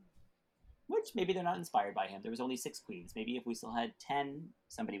Picasso. Which maybe they're not inspired by him. There was only 6 queens. Maybe if we still had 10,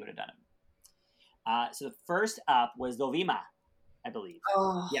 somebody would have done him. So the first up was Dovima, I believe.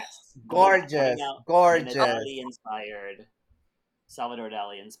 Oh, Yes. Dovima coming Gorgeous. out in a Gorgeous. Dali inspired, Salvador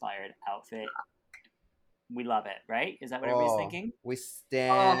Dali inspired outfit. We love it, right? Is that what everybody's Oh, thinking? we oh,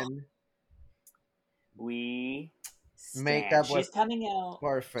 stand. We stand. Makeup She's was coming out. chef.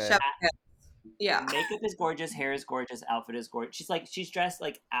 perfect. Yeah. Makeup is gorgeous, hair is gorgeous, outfit is gorgeous. She's dressed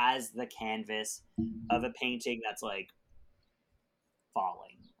like as the canvas of a painting that's like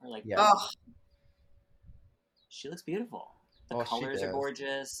falling or like Yeah. Oh, she looks beautiful. The Oh, she colors are does.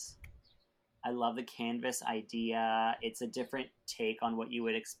 gorgeous. I love the canvas idea. It's a different take on what you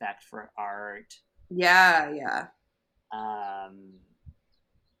would expect for art. yeah, yeah.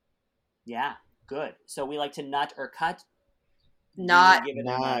 Yeah, good. So we like to nut or cut. Not Give it a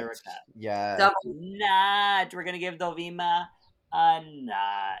nut Not. or a cut. Yeah. double. Nut. We're gonna give Dovima a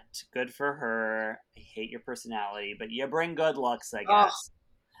nut. Good for her. I hate your personality, but you bring good looks, I Oh,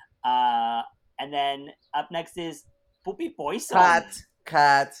 guess. And then up next is Puppy Poison.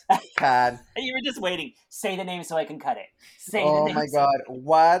 Cat. You were just waiting. Say the name so I can cut it. Say the Oh name. my god.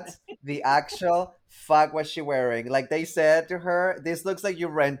 What the actual fuck was she wearing? Like they said to her, this looks like you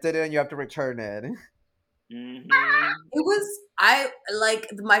rented it and you have to return it. Mm-hmm. it was. I like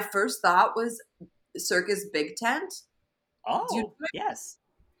my first thought was Circus Big Tent. Do you? Oh, yes.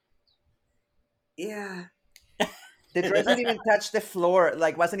 Yeah. The dress didn't even touch the floor,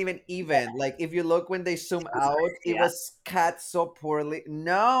 like wasn't even. Like if you look when they zoom out, it Yeah. was cut so poorly.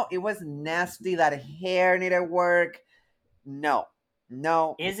 No, it was nasty. That hair needed work. No.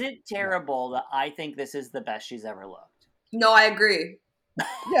 Is it terrible that I think this is the best she's ever looked? No, I agree.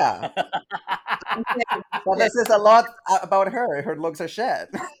 Yeah. And But this is a lot about her. Her looks are shit.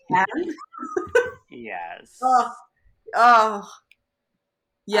 Yes. oh,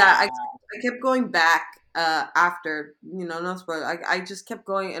 yeah. Uh, I kept going back after no spoiler. I just kept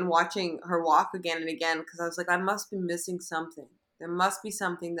going and watching her walk again and again because I was like, I must be missing something. There must be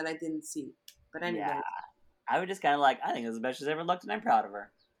something that I didn't see. But anyway, Yeah. I would just kind of like, I think it's the best she's ever looked, and I'm proud of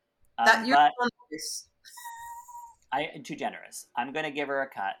her. that you're But so nice. I'm too generous. I'm going to give her a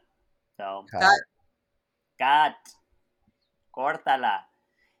cut. So, Cut. cut. Cortala.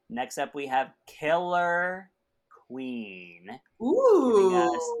 Next up, we have Killer Queen. Giving us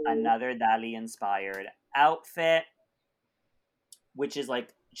Ooh. another Dali-inspired outfit, which is like,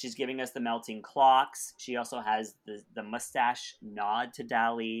 she's giving us the melting clocks. She also has the mustache nod to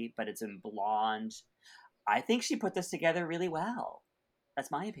Dali, but it's in blonde. I think she put this together really well. That's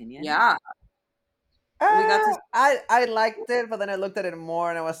my opinion. Yeah. We got to. I liked it, but then I looked at it more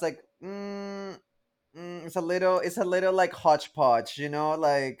and I was like, it's a little like hodgepodge, you know,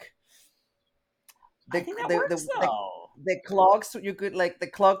 like I the think that the works the, the, though. the clocks you could like the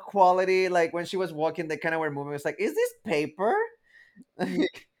clock quality, like when she was walking, they kind of were moving. It's like, is this paper?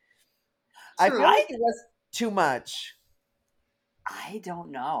 I True. feel like it was too much. I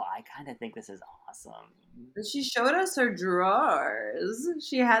don't know. I kind of think this is awesome. She showed us her drawers.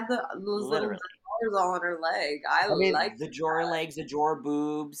 She had those little Literally. drawers all on her leg. I I mean, like The drawer legs, the drawer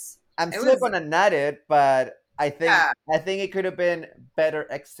boobs. I'm it. still Was gonna nut it, but yeah, I think it could have been better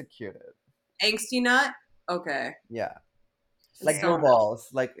executed. angsty nut. Okay, Yeah, it's like still blue not balls.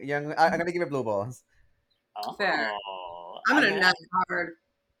 Like young, I'm gonna give it blue balls. fair. Oh. I'm gonna nut hard.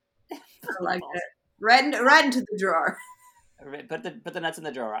 I like it. Right into the drawer. Put the nuts in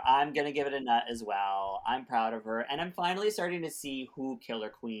the drawer. I'm gonna give it a nut as well. I'm proud of her, and I'm finally starting to see who Killer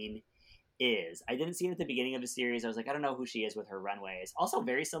Queen is. I didn't see it at the beginning of the series. I was like, I don't know who she is with her runways. Also,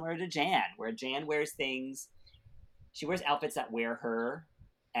 very similar to Jan, where Jan wears things. She wears outfits that wear her,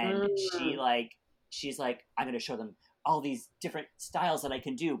 and Mm. she's like, I'm gonna show them all these different styles that I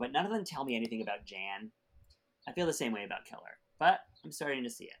can do, but none of them tell me anything about Jan. I feel the same way about Killer, but I'm starting to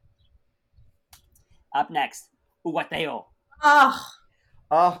see it. Up next, Uwateo. Oh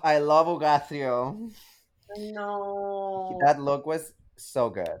Oh, I love Ugacio. no. That look was so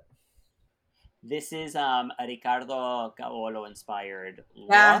good. This is a Ricardo Caolo inspired look.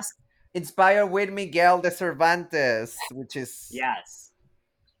 Yes, Inspired with Miguel de Cervantes, which is Yes.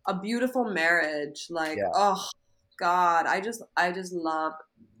 a beautiful marriage. Like yeah. oh God, I just love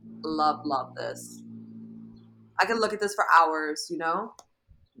this. I could look at this for hours. You know.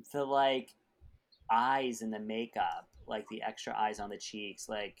 The like eyes and the makeup, like the extra eyes on the cheeks,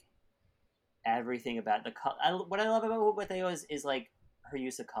 like everything about the color. What I love about Mateo is like her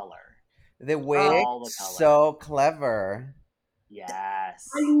use of color. The wig, All the color. so clever. Yes.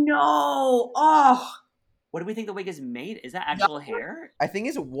 I know. Oh, What do we think the wig is made? Is that actual hair? I think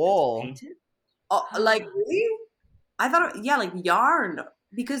it's It's wool. painted? oh like really? I thought yeah, like yarn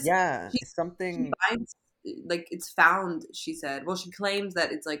because Yeah, she it's something. finds like it's found. She said. Well, she claims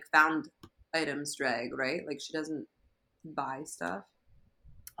that it's like found items drag, right? Like she doesn't buy stuff.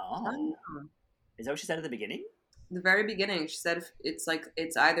 I don't Oh. know. Is that what she said at the beginning? The very beginning, she said if it's like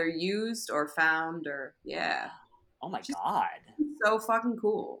it's either used or found or yeah. Oh my She's god. so fucking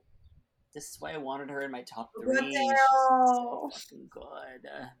cool. This is why I wanted her in my top Good 3. She's so deal. fucking good.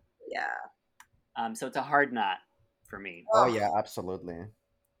 Yeah. So it's a hard nut for me. Oh Oh, yeah, absolutely.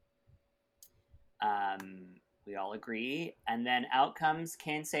 We all agree. And then out comes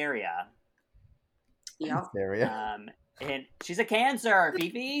Canceria. yeah. Area. And she's a Cancer,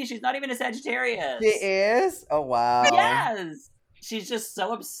 Fifi. She's not even a Sagittarius. She is. Oh wow. Yes. She's just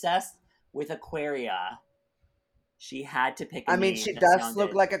so obsessed with Aquaria. She had to pick a I mean, name she that does sounded...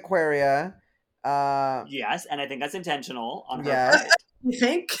 look like Aquaria. Yes, and I think that's intentional on her Yes. part. You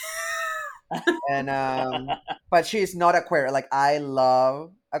think? And but she's not Aquaria. Like I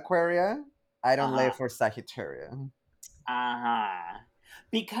love Aquaria. I don't live for Sagittarius. Uh-huh.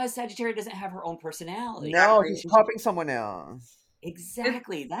 Because Sagittarius doesn't have her own personality. No, Exactly. he's copying someone else.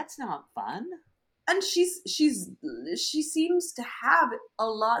 Exactly. That's not fun. And she seems to have a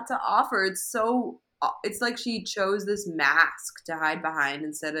lot to offer. It's like she chose this mask to hide behind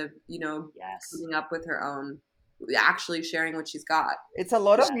instead of Yes. coming up with her own, actually sharing what she's got. It's a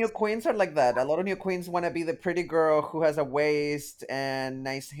lot of Yes. new queens are like that. A lot of new queens want to be the pretty girl who has a waist and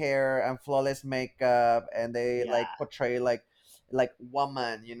nice hair and flawless makeup, and they Yeah. like portray like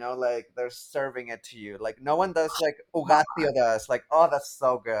woman, you know, like they're serving it to you. Like no one does like Ugacio does. Like, oh, that's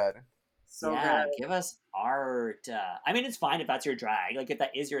so good. So Yeah, good. give us art. I mean, it's fine if that's your drag, like if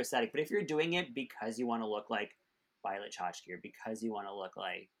that is your aesthetic. But if you're doing it because you want to look like Violet Chachki or because you want to look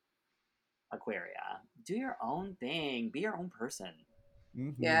like Aquaria, do your own thing. Be your own person.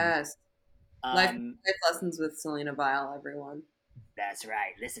 Mm-hmm. Yes. Life Um, lessons with Selena Vile, everyone. That's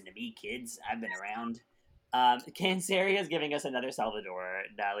right. Listen to me, kids. I've been around. Canceria is giving us another Salvador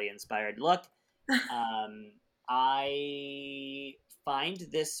Dali inspired look. I find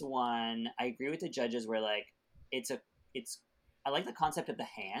this one. I agree with the judges where like it's a it's. I like the concept of the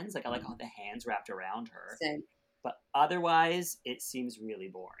hands. Like I like how the hands wrapped around her. Same. But otherwise, it seems really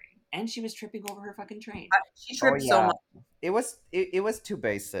boring. And she was tripping over her fucking train. She Oh tripped so yeah, much. it was too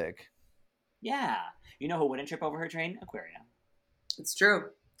basic. Yeah. You know who wouldn't trip over her train? Aquaria. It's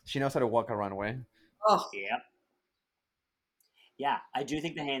true. She knows how to walk a runway. Oh, Yep. Yeah, I do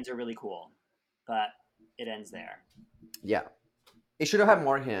think the hands are really cool, but it ends there. Yeah, it should have had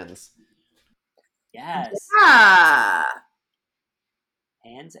more hands. Yes. yeah.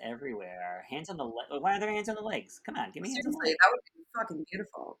 Hands everywhere. Hands on the why are there hands on the legs? Come on, give me hands on the Seriously, legs. that would be fucking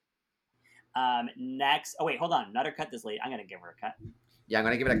beautiful. Next. Oh wait, hold on. Not her cut this late. I'm gonna give her a cut. Yeah, I'm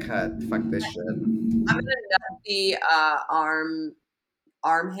gonna give it a cut. Fuck this shit. I'm gonna nut the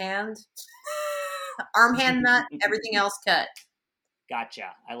arm hand. Arm hand nut, everything else cut.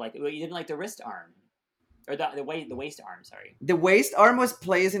 Gotcha. I like it. Well, you didn't like the wrist arm. Or the waist arm, sorry. The waist arm was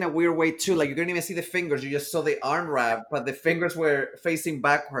placed in a weird way too. Like you couldn't even see the fingers; you just saw the arm wrap, but the fingers were facing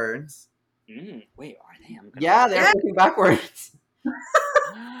backwards. Wait, are they? Yeah, they're facing backwards.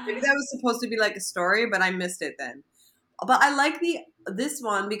 Maybe that was supposed to be like a story, but I missed it then. But I like this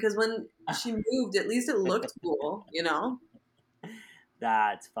one because when she moved, at least it looked cool, you know?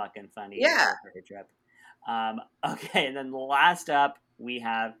 That's fucking funny. Yeah. For her trip. Okay, and then last up we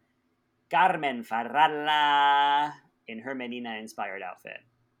have Carmen Farala in her Medina inspired outfit.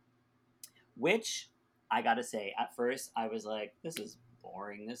 Which I gotta say, at first I was like, this is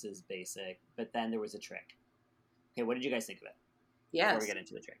boring, this is basic, but then there was a trick. Okay, what did you guys think of it? Yes. Before we get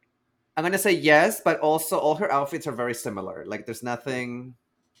into the trick. I'm gonna say yes, but also all her outfits are very similar. Like there's nothing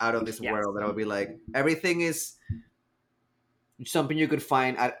out of this world that I would be like. Everything is something you could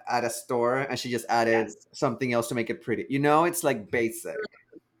find at a store, and she just added something else to make it pretty. You know, it's like basic.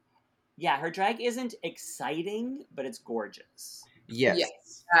 Yeah, her drag isn't exciting, but it's gorgeous. Yes.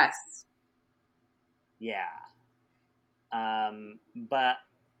 Yes. Yeah. But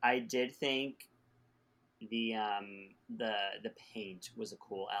I did think the paint was a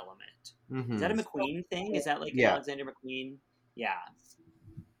cool element. Mm-hmm. Is that a McQueen thing? Is that like an Alexander McQueen? Yeah.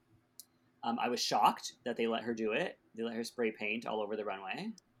 I was shocked that they let her do it. They let her spray paint all over the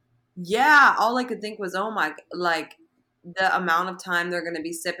runway. Yeah, all I could think was, oh my, like the amount of time they're going to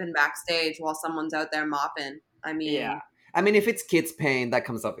be sipping backstage while someone's out there mopping. I mean, yeah. I mean, if it's kids paint, that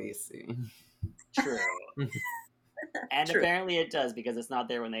comes up easy. True. And apparently it does because it's not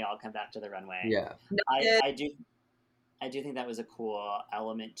there when they all come back to the runway. Yeah. I do think that was a cool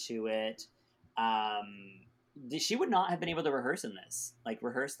element to it. She would not have been able to rehearse in this, like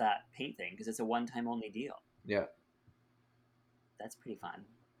rehearse that paint thing, because it's a one-time only deal. Yeah. That's pretty fun.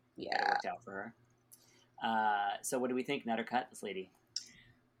 Yeah. It worked out for her. So what do we think, nut or cut, this lady?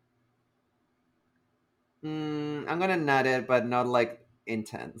 I'm gonna nut it, but not like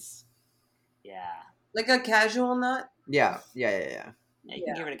intense. Yeah. Like a casual nut? Yeah. You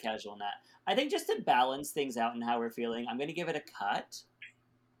can give it a casual nut. I think just to balance things out and how we're feeling, I'm going to give it a cut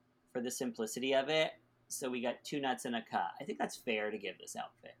for the simplicity of it. So we got 2 nuts and a cut. I think that's fair to give this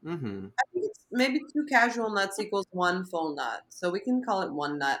outfit. Mm-hmm. I think it's maybe 2 casual nuts equals 1 full nut. So we can call it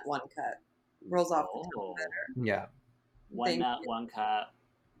 1 nut, 1 cut. Rolls off the tongue better. Yeah. 1 nut, 1 cup.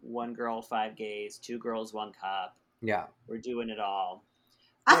 1 girl, 5 gays. 2 girls, 1 cup. Yeah. We're doing it all.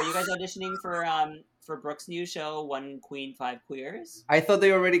 Oh, are you guys auditioning for Brooke's new show, 1 Queen, 5 Queers? I thought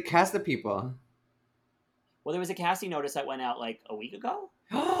they already cast the people. Well, there was a casting notice that went out like a week ago.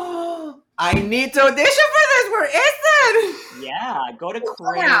 I need to audition for this. Where is it? Yeah, go to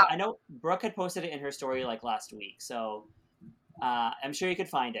Crave. I know Brooke had posted it in her story like last week, so I'm sure you could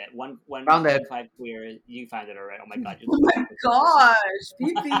find it. One Found it. 5 queer. You find it already. Oh my god! Oh my gosh,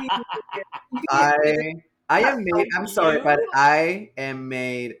 Fifi. I am made. I'm sorry, but I am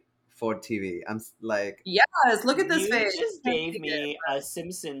made for TV. I'm like, yes. Look at this you face. Just gave me a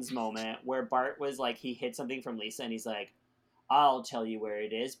Simpsons moment where Bart was like, he hid something from Lisa, and he's like, "I'll tell you where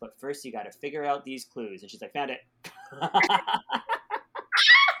it is, but first you got to figure out these clues." And she's like, "Found it."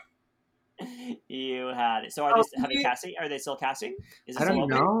 You had it. So are they casting? Are they still casting? Is it I still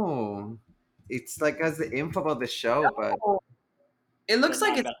don't open? know. It's like as the info about the show, but it looks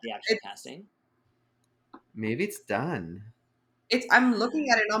like it's about the actual casting. Maybe it's done. I'm looking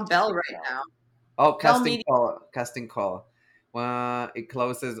at it on Bell right now. Oh, casting call. Well, it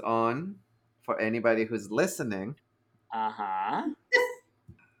closes on for anybody who's listening.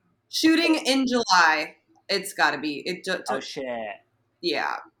 Shooting in July. It's got to be. Oh shit.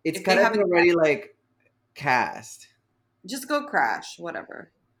 Yeah. It's kind of already like cast. Just go crash,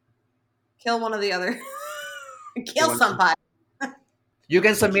 whatever. Kill one of the other. Kill somebody. You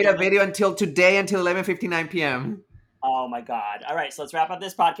can submit a video until today, until 11:59 p.m. Oh my God. All right, so let's wrap up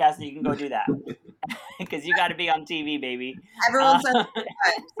this podcast and you can go do that. Because you got to be on TV, baby. Everyone says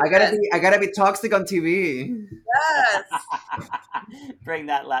I gotta be toxic on TV. yes. Bring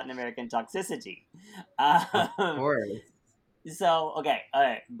that Latin American toxicity. Of Um, course. so okay, all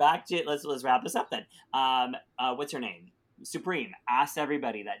right. Back to let's wrap this up then. What's her name? Supreme asked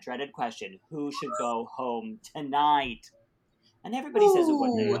everybody that dreaded question: who should go home tonight? And everybody says Ooh.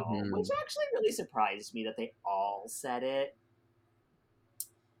 Uguateo, which actually really surprised me that they all said it.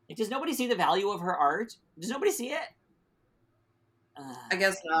 Like, does nobody see the value of her art? Does nobody see it? I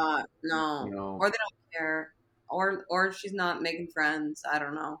guess not. No. No. Or they don't care. Or she's not making friends. I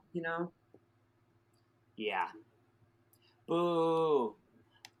don't know. You know? Yeah. Boo.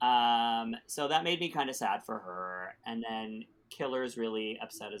 So that made me kind of sad for her. And then Killer's really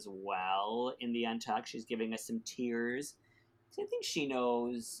upset as well in the Untucked. She's giving us some tears. So I think she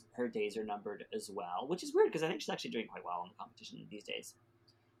knows her days are numbered as well, which is weird because I think she's actually doing quite well in the competition these days.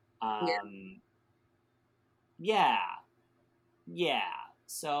 Yeah.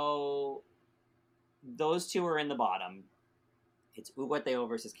 So those two are in the bottom. It's Uguateo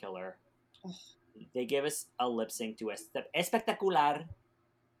versus Killer. They give us a lip sync to Espectacular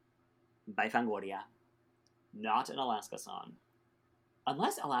by Fangoria. Not an Alaska song.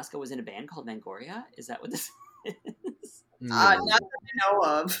 Unless Alaska was in a band called Fangoria? Is that what this is? Not that I know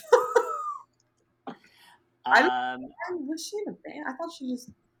of. Was she in a band? I thought she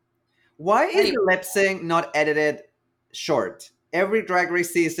just... Why is the lip sync not edited short? Every Drag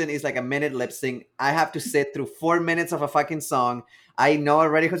Race season is like a minute lip sync. I have to sit through 4 minutes of a fucking song. I know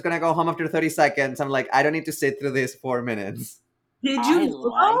already who's gonna go home after 30 seconds. I'm like, I don't need to sit through this 4 minutes. Did you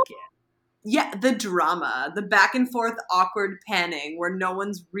like it? Yeah, the drama, the back and forth awkward panning where no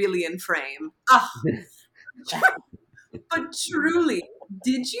one's really in frame. But truly,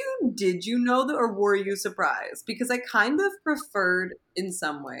 did you know that, or were you surprised? Because I kind of preferred, in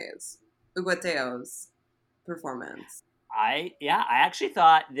some ways, Uguateo's performance. I actually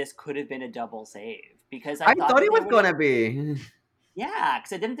thought this could have been a double save because I thought it was gonna be. Yeah,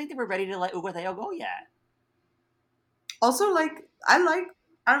 because I didn't think they were ready to let Uguateo go yet. Also, like I like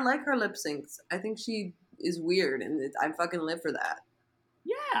her lip syncs. I think she is weird, and I fucking live for that.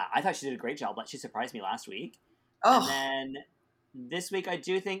 Yeah, I thought she did a great job, but she surprised me last week. Oh, And then this week, I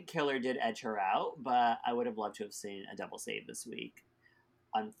do think Killer did edge her out, but I would have loved to have seen a double save this week.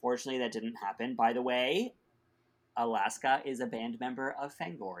 Unfortunately, that didn't happen. By the way, Alaska is a band member of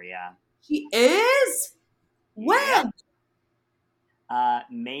Fangoria. she is. When?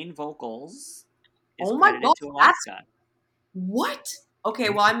 Main vocals is Oh my credited God, to Alaska. What? Okay,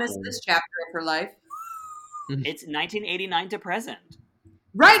 well, I missed this chapter of her life. It's 1989 to present.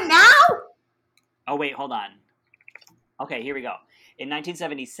 Right now? Oh, wait, hold on. Okay, here we go. In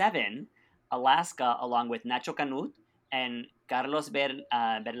 1977, Alaska, along with Nacho Canut and Carlos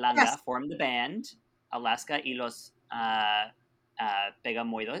Berlanga, formed the band Alaska y los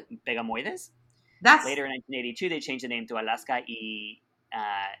Pegamoides. That's Later in 1982, they changed the name to Alaska y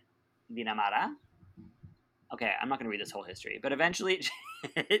Dinamara. Okay, I'm not going to read this whole history, but eventually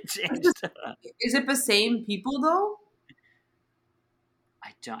it changed. Is it the same people though?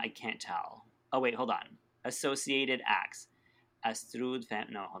 I can't tell. Oh wait, hold on. Associated acts. Astrud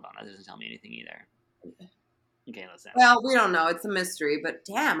no, hold on. That doesn't tell me anything either. Okay, listen. Well, we don't know. It's a mystery, but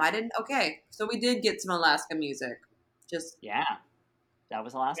damn, I didn't. Okay, so we did get some Alaska music. Just yeah, that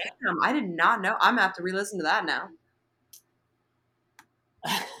was Alaska. Damn, I did not know. I'm gonna have to re-listen to that now.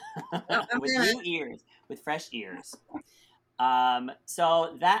 With new ears, with fresh ears.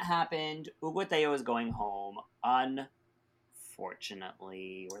 So that happened. Uguateo is going home.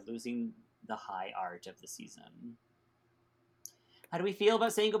 Unfortunately, we're losing the high art of the season. How do we feel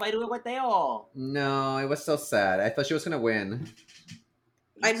about saying goodbye to Uguateo? No, it was so sad. I thought she was gonna win.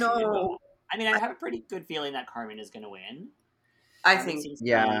 I know. I mean, I have a pretty good feeling that Carmen is going to win. I Carmen think, seems to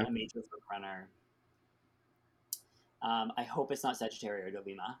yeah. be a major runner. I hope it's not Sagittario or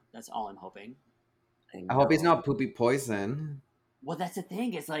Dovima. That's all I'm hoping. I hope it's not Poopy Poison. Well, that's the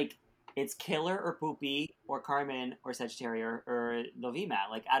thing. It's like it's Killer or Poopy or Carmen or Sagittario or Dovima.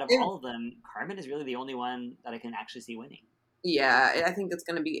 Like out of all of them, Carmen is really the only one that I can actually see winning. Yeah, I think it's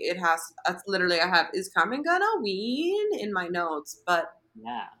gonna be. It has. That's literally. I have. Is Carmen gonna win in my notes? But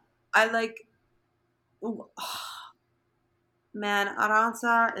yeah, I like. Man,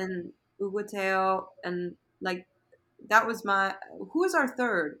 Aranza and Uguateo and like that was my. Who was our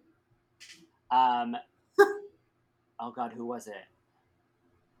third? Oh God, who was it?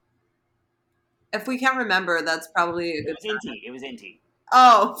 If we can't remember, that's probably a good. It was Inti.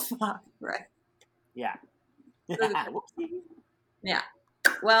 Oh fuck! Right. Yeah. Yeah.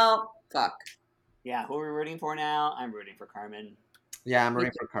 Well, fuck. Yeah, who are we rooting for now? I'm rooting for Carmen. Yeah, I'm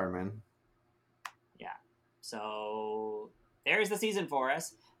rooting for Carmen. Yeah. So there's the season for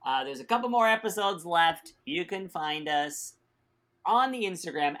us. There's a couple more episodes left. You can find us on the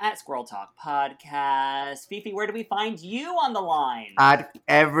Instagram at Squirrel Talk Podcast. Fifi, where do we find you on the line? At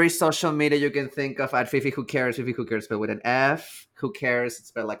every social media you can think of, at Fifi Hoo-Kers, Fifi Hoo-Kers spelled with an F. Hoo-Kers, it's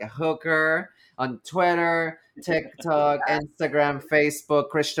spelled like a hooker. On Twitter, TikTok, Instagram, Facebook,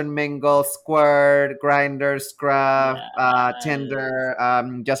 Christian Mingle, Squirt, Grindr, Scruff, Tinder,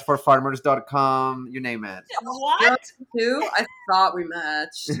 justforfarmers.com, you name it. What? Too? I thought we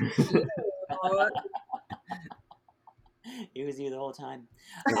matched. It was you the whole time.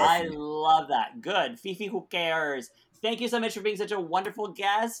 I love that. Good. Fifi, who cares? Thank you so much for being such a wonderful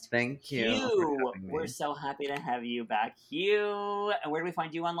guest. Thank you. Hugh, we're so happy to have you back. Hugh, and where do we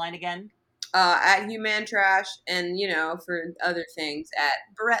find you online again? At Human Trash, and for other things at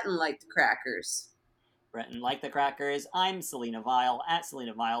Breton Like the Crackers. Breton Like the Crackers. I'm Selena Vile at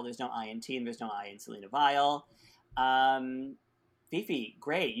Selena Vile. There's no I in T and there's no I in Selena Vile. Fifi,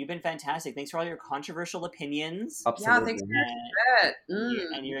 great. You've been fantastic. Thanks for all your controversial opinions. Absolutely. Yeah, thanks for that.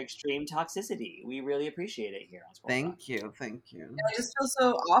 And your extreme toxicity. We really appreciate it here on Squirrel Thank you. Thank you. I just feel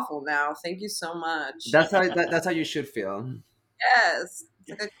so awful now. Thank you so much. That's how you should feel. Yes.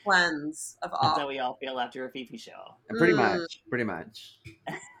 It's like a cleanse of That's awful. how we all feel after a Fifi show. Pretty much. Pretty much.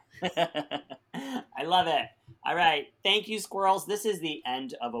 I love it. All right. Thank you, squirrels. This is the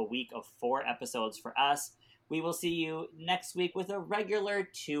end of a week of 4 episodes for us. We will see you next week with a regular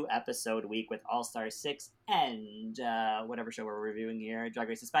 2-episode week with All-Star 6 and whatever show we're reviewing here. Drag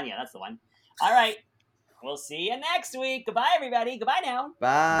Race España. That's the one. All right. We'll see you next week. Goodbye, everybody. Goodbye now.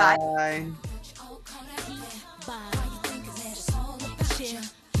 Bye. Bye.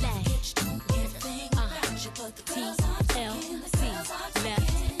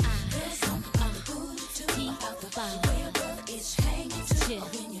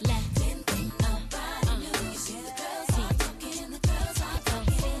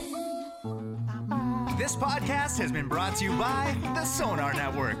 This podcast has been brought to you by the Sonar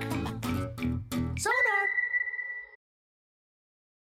Network.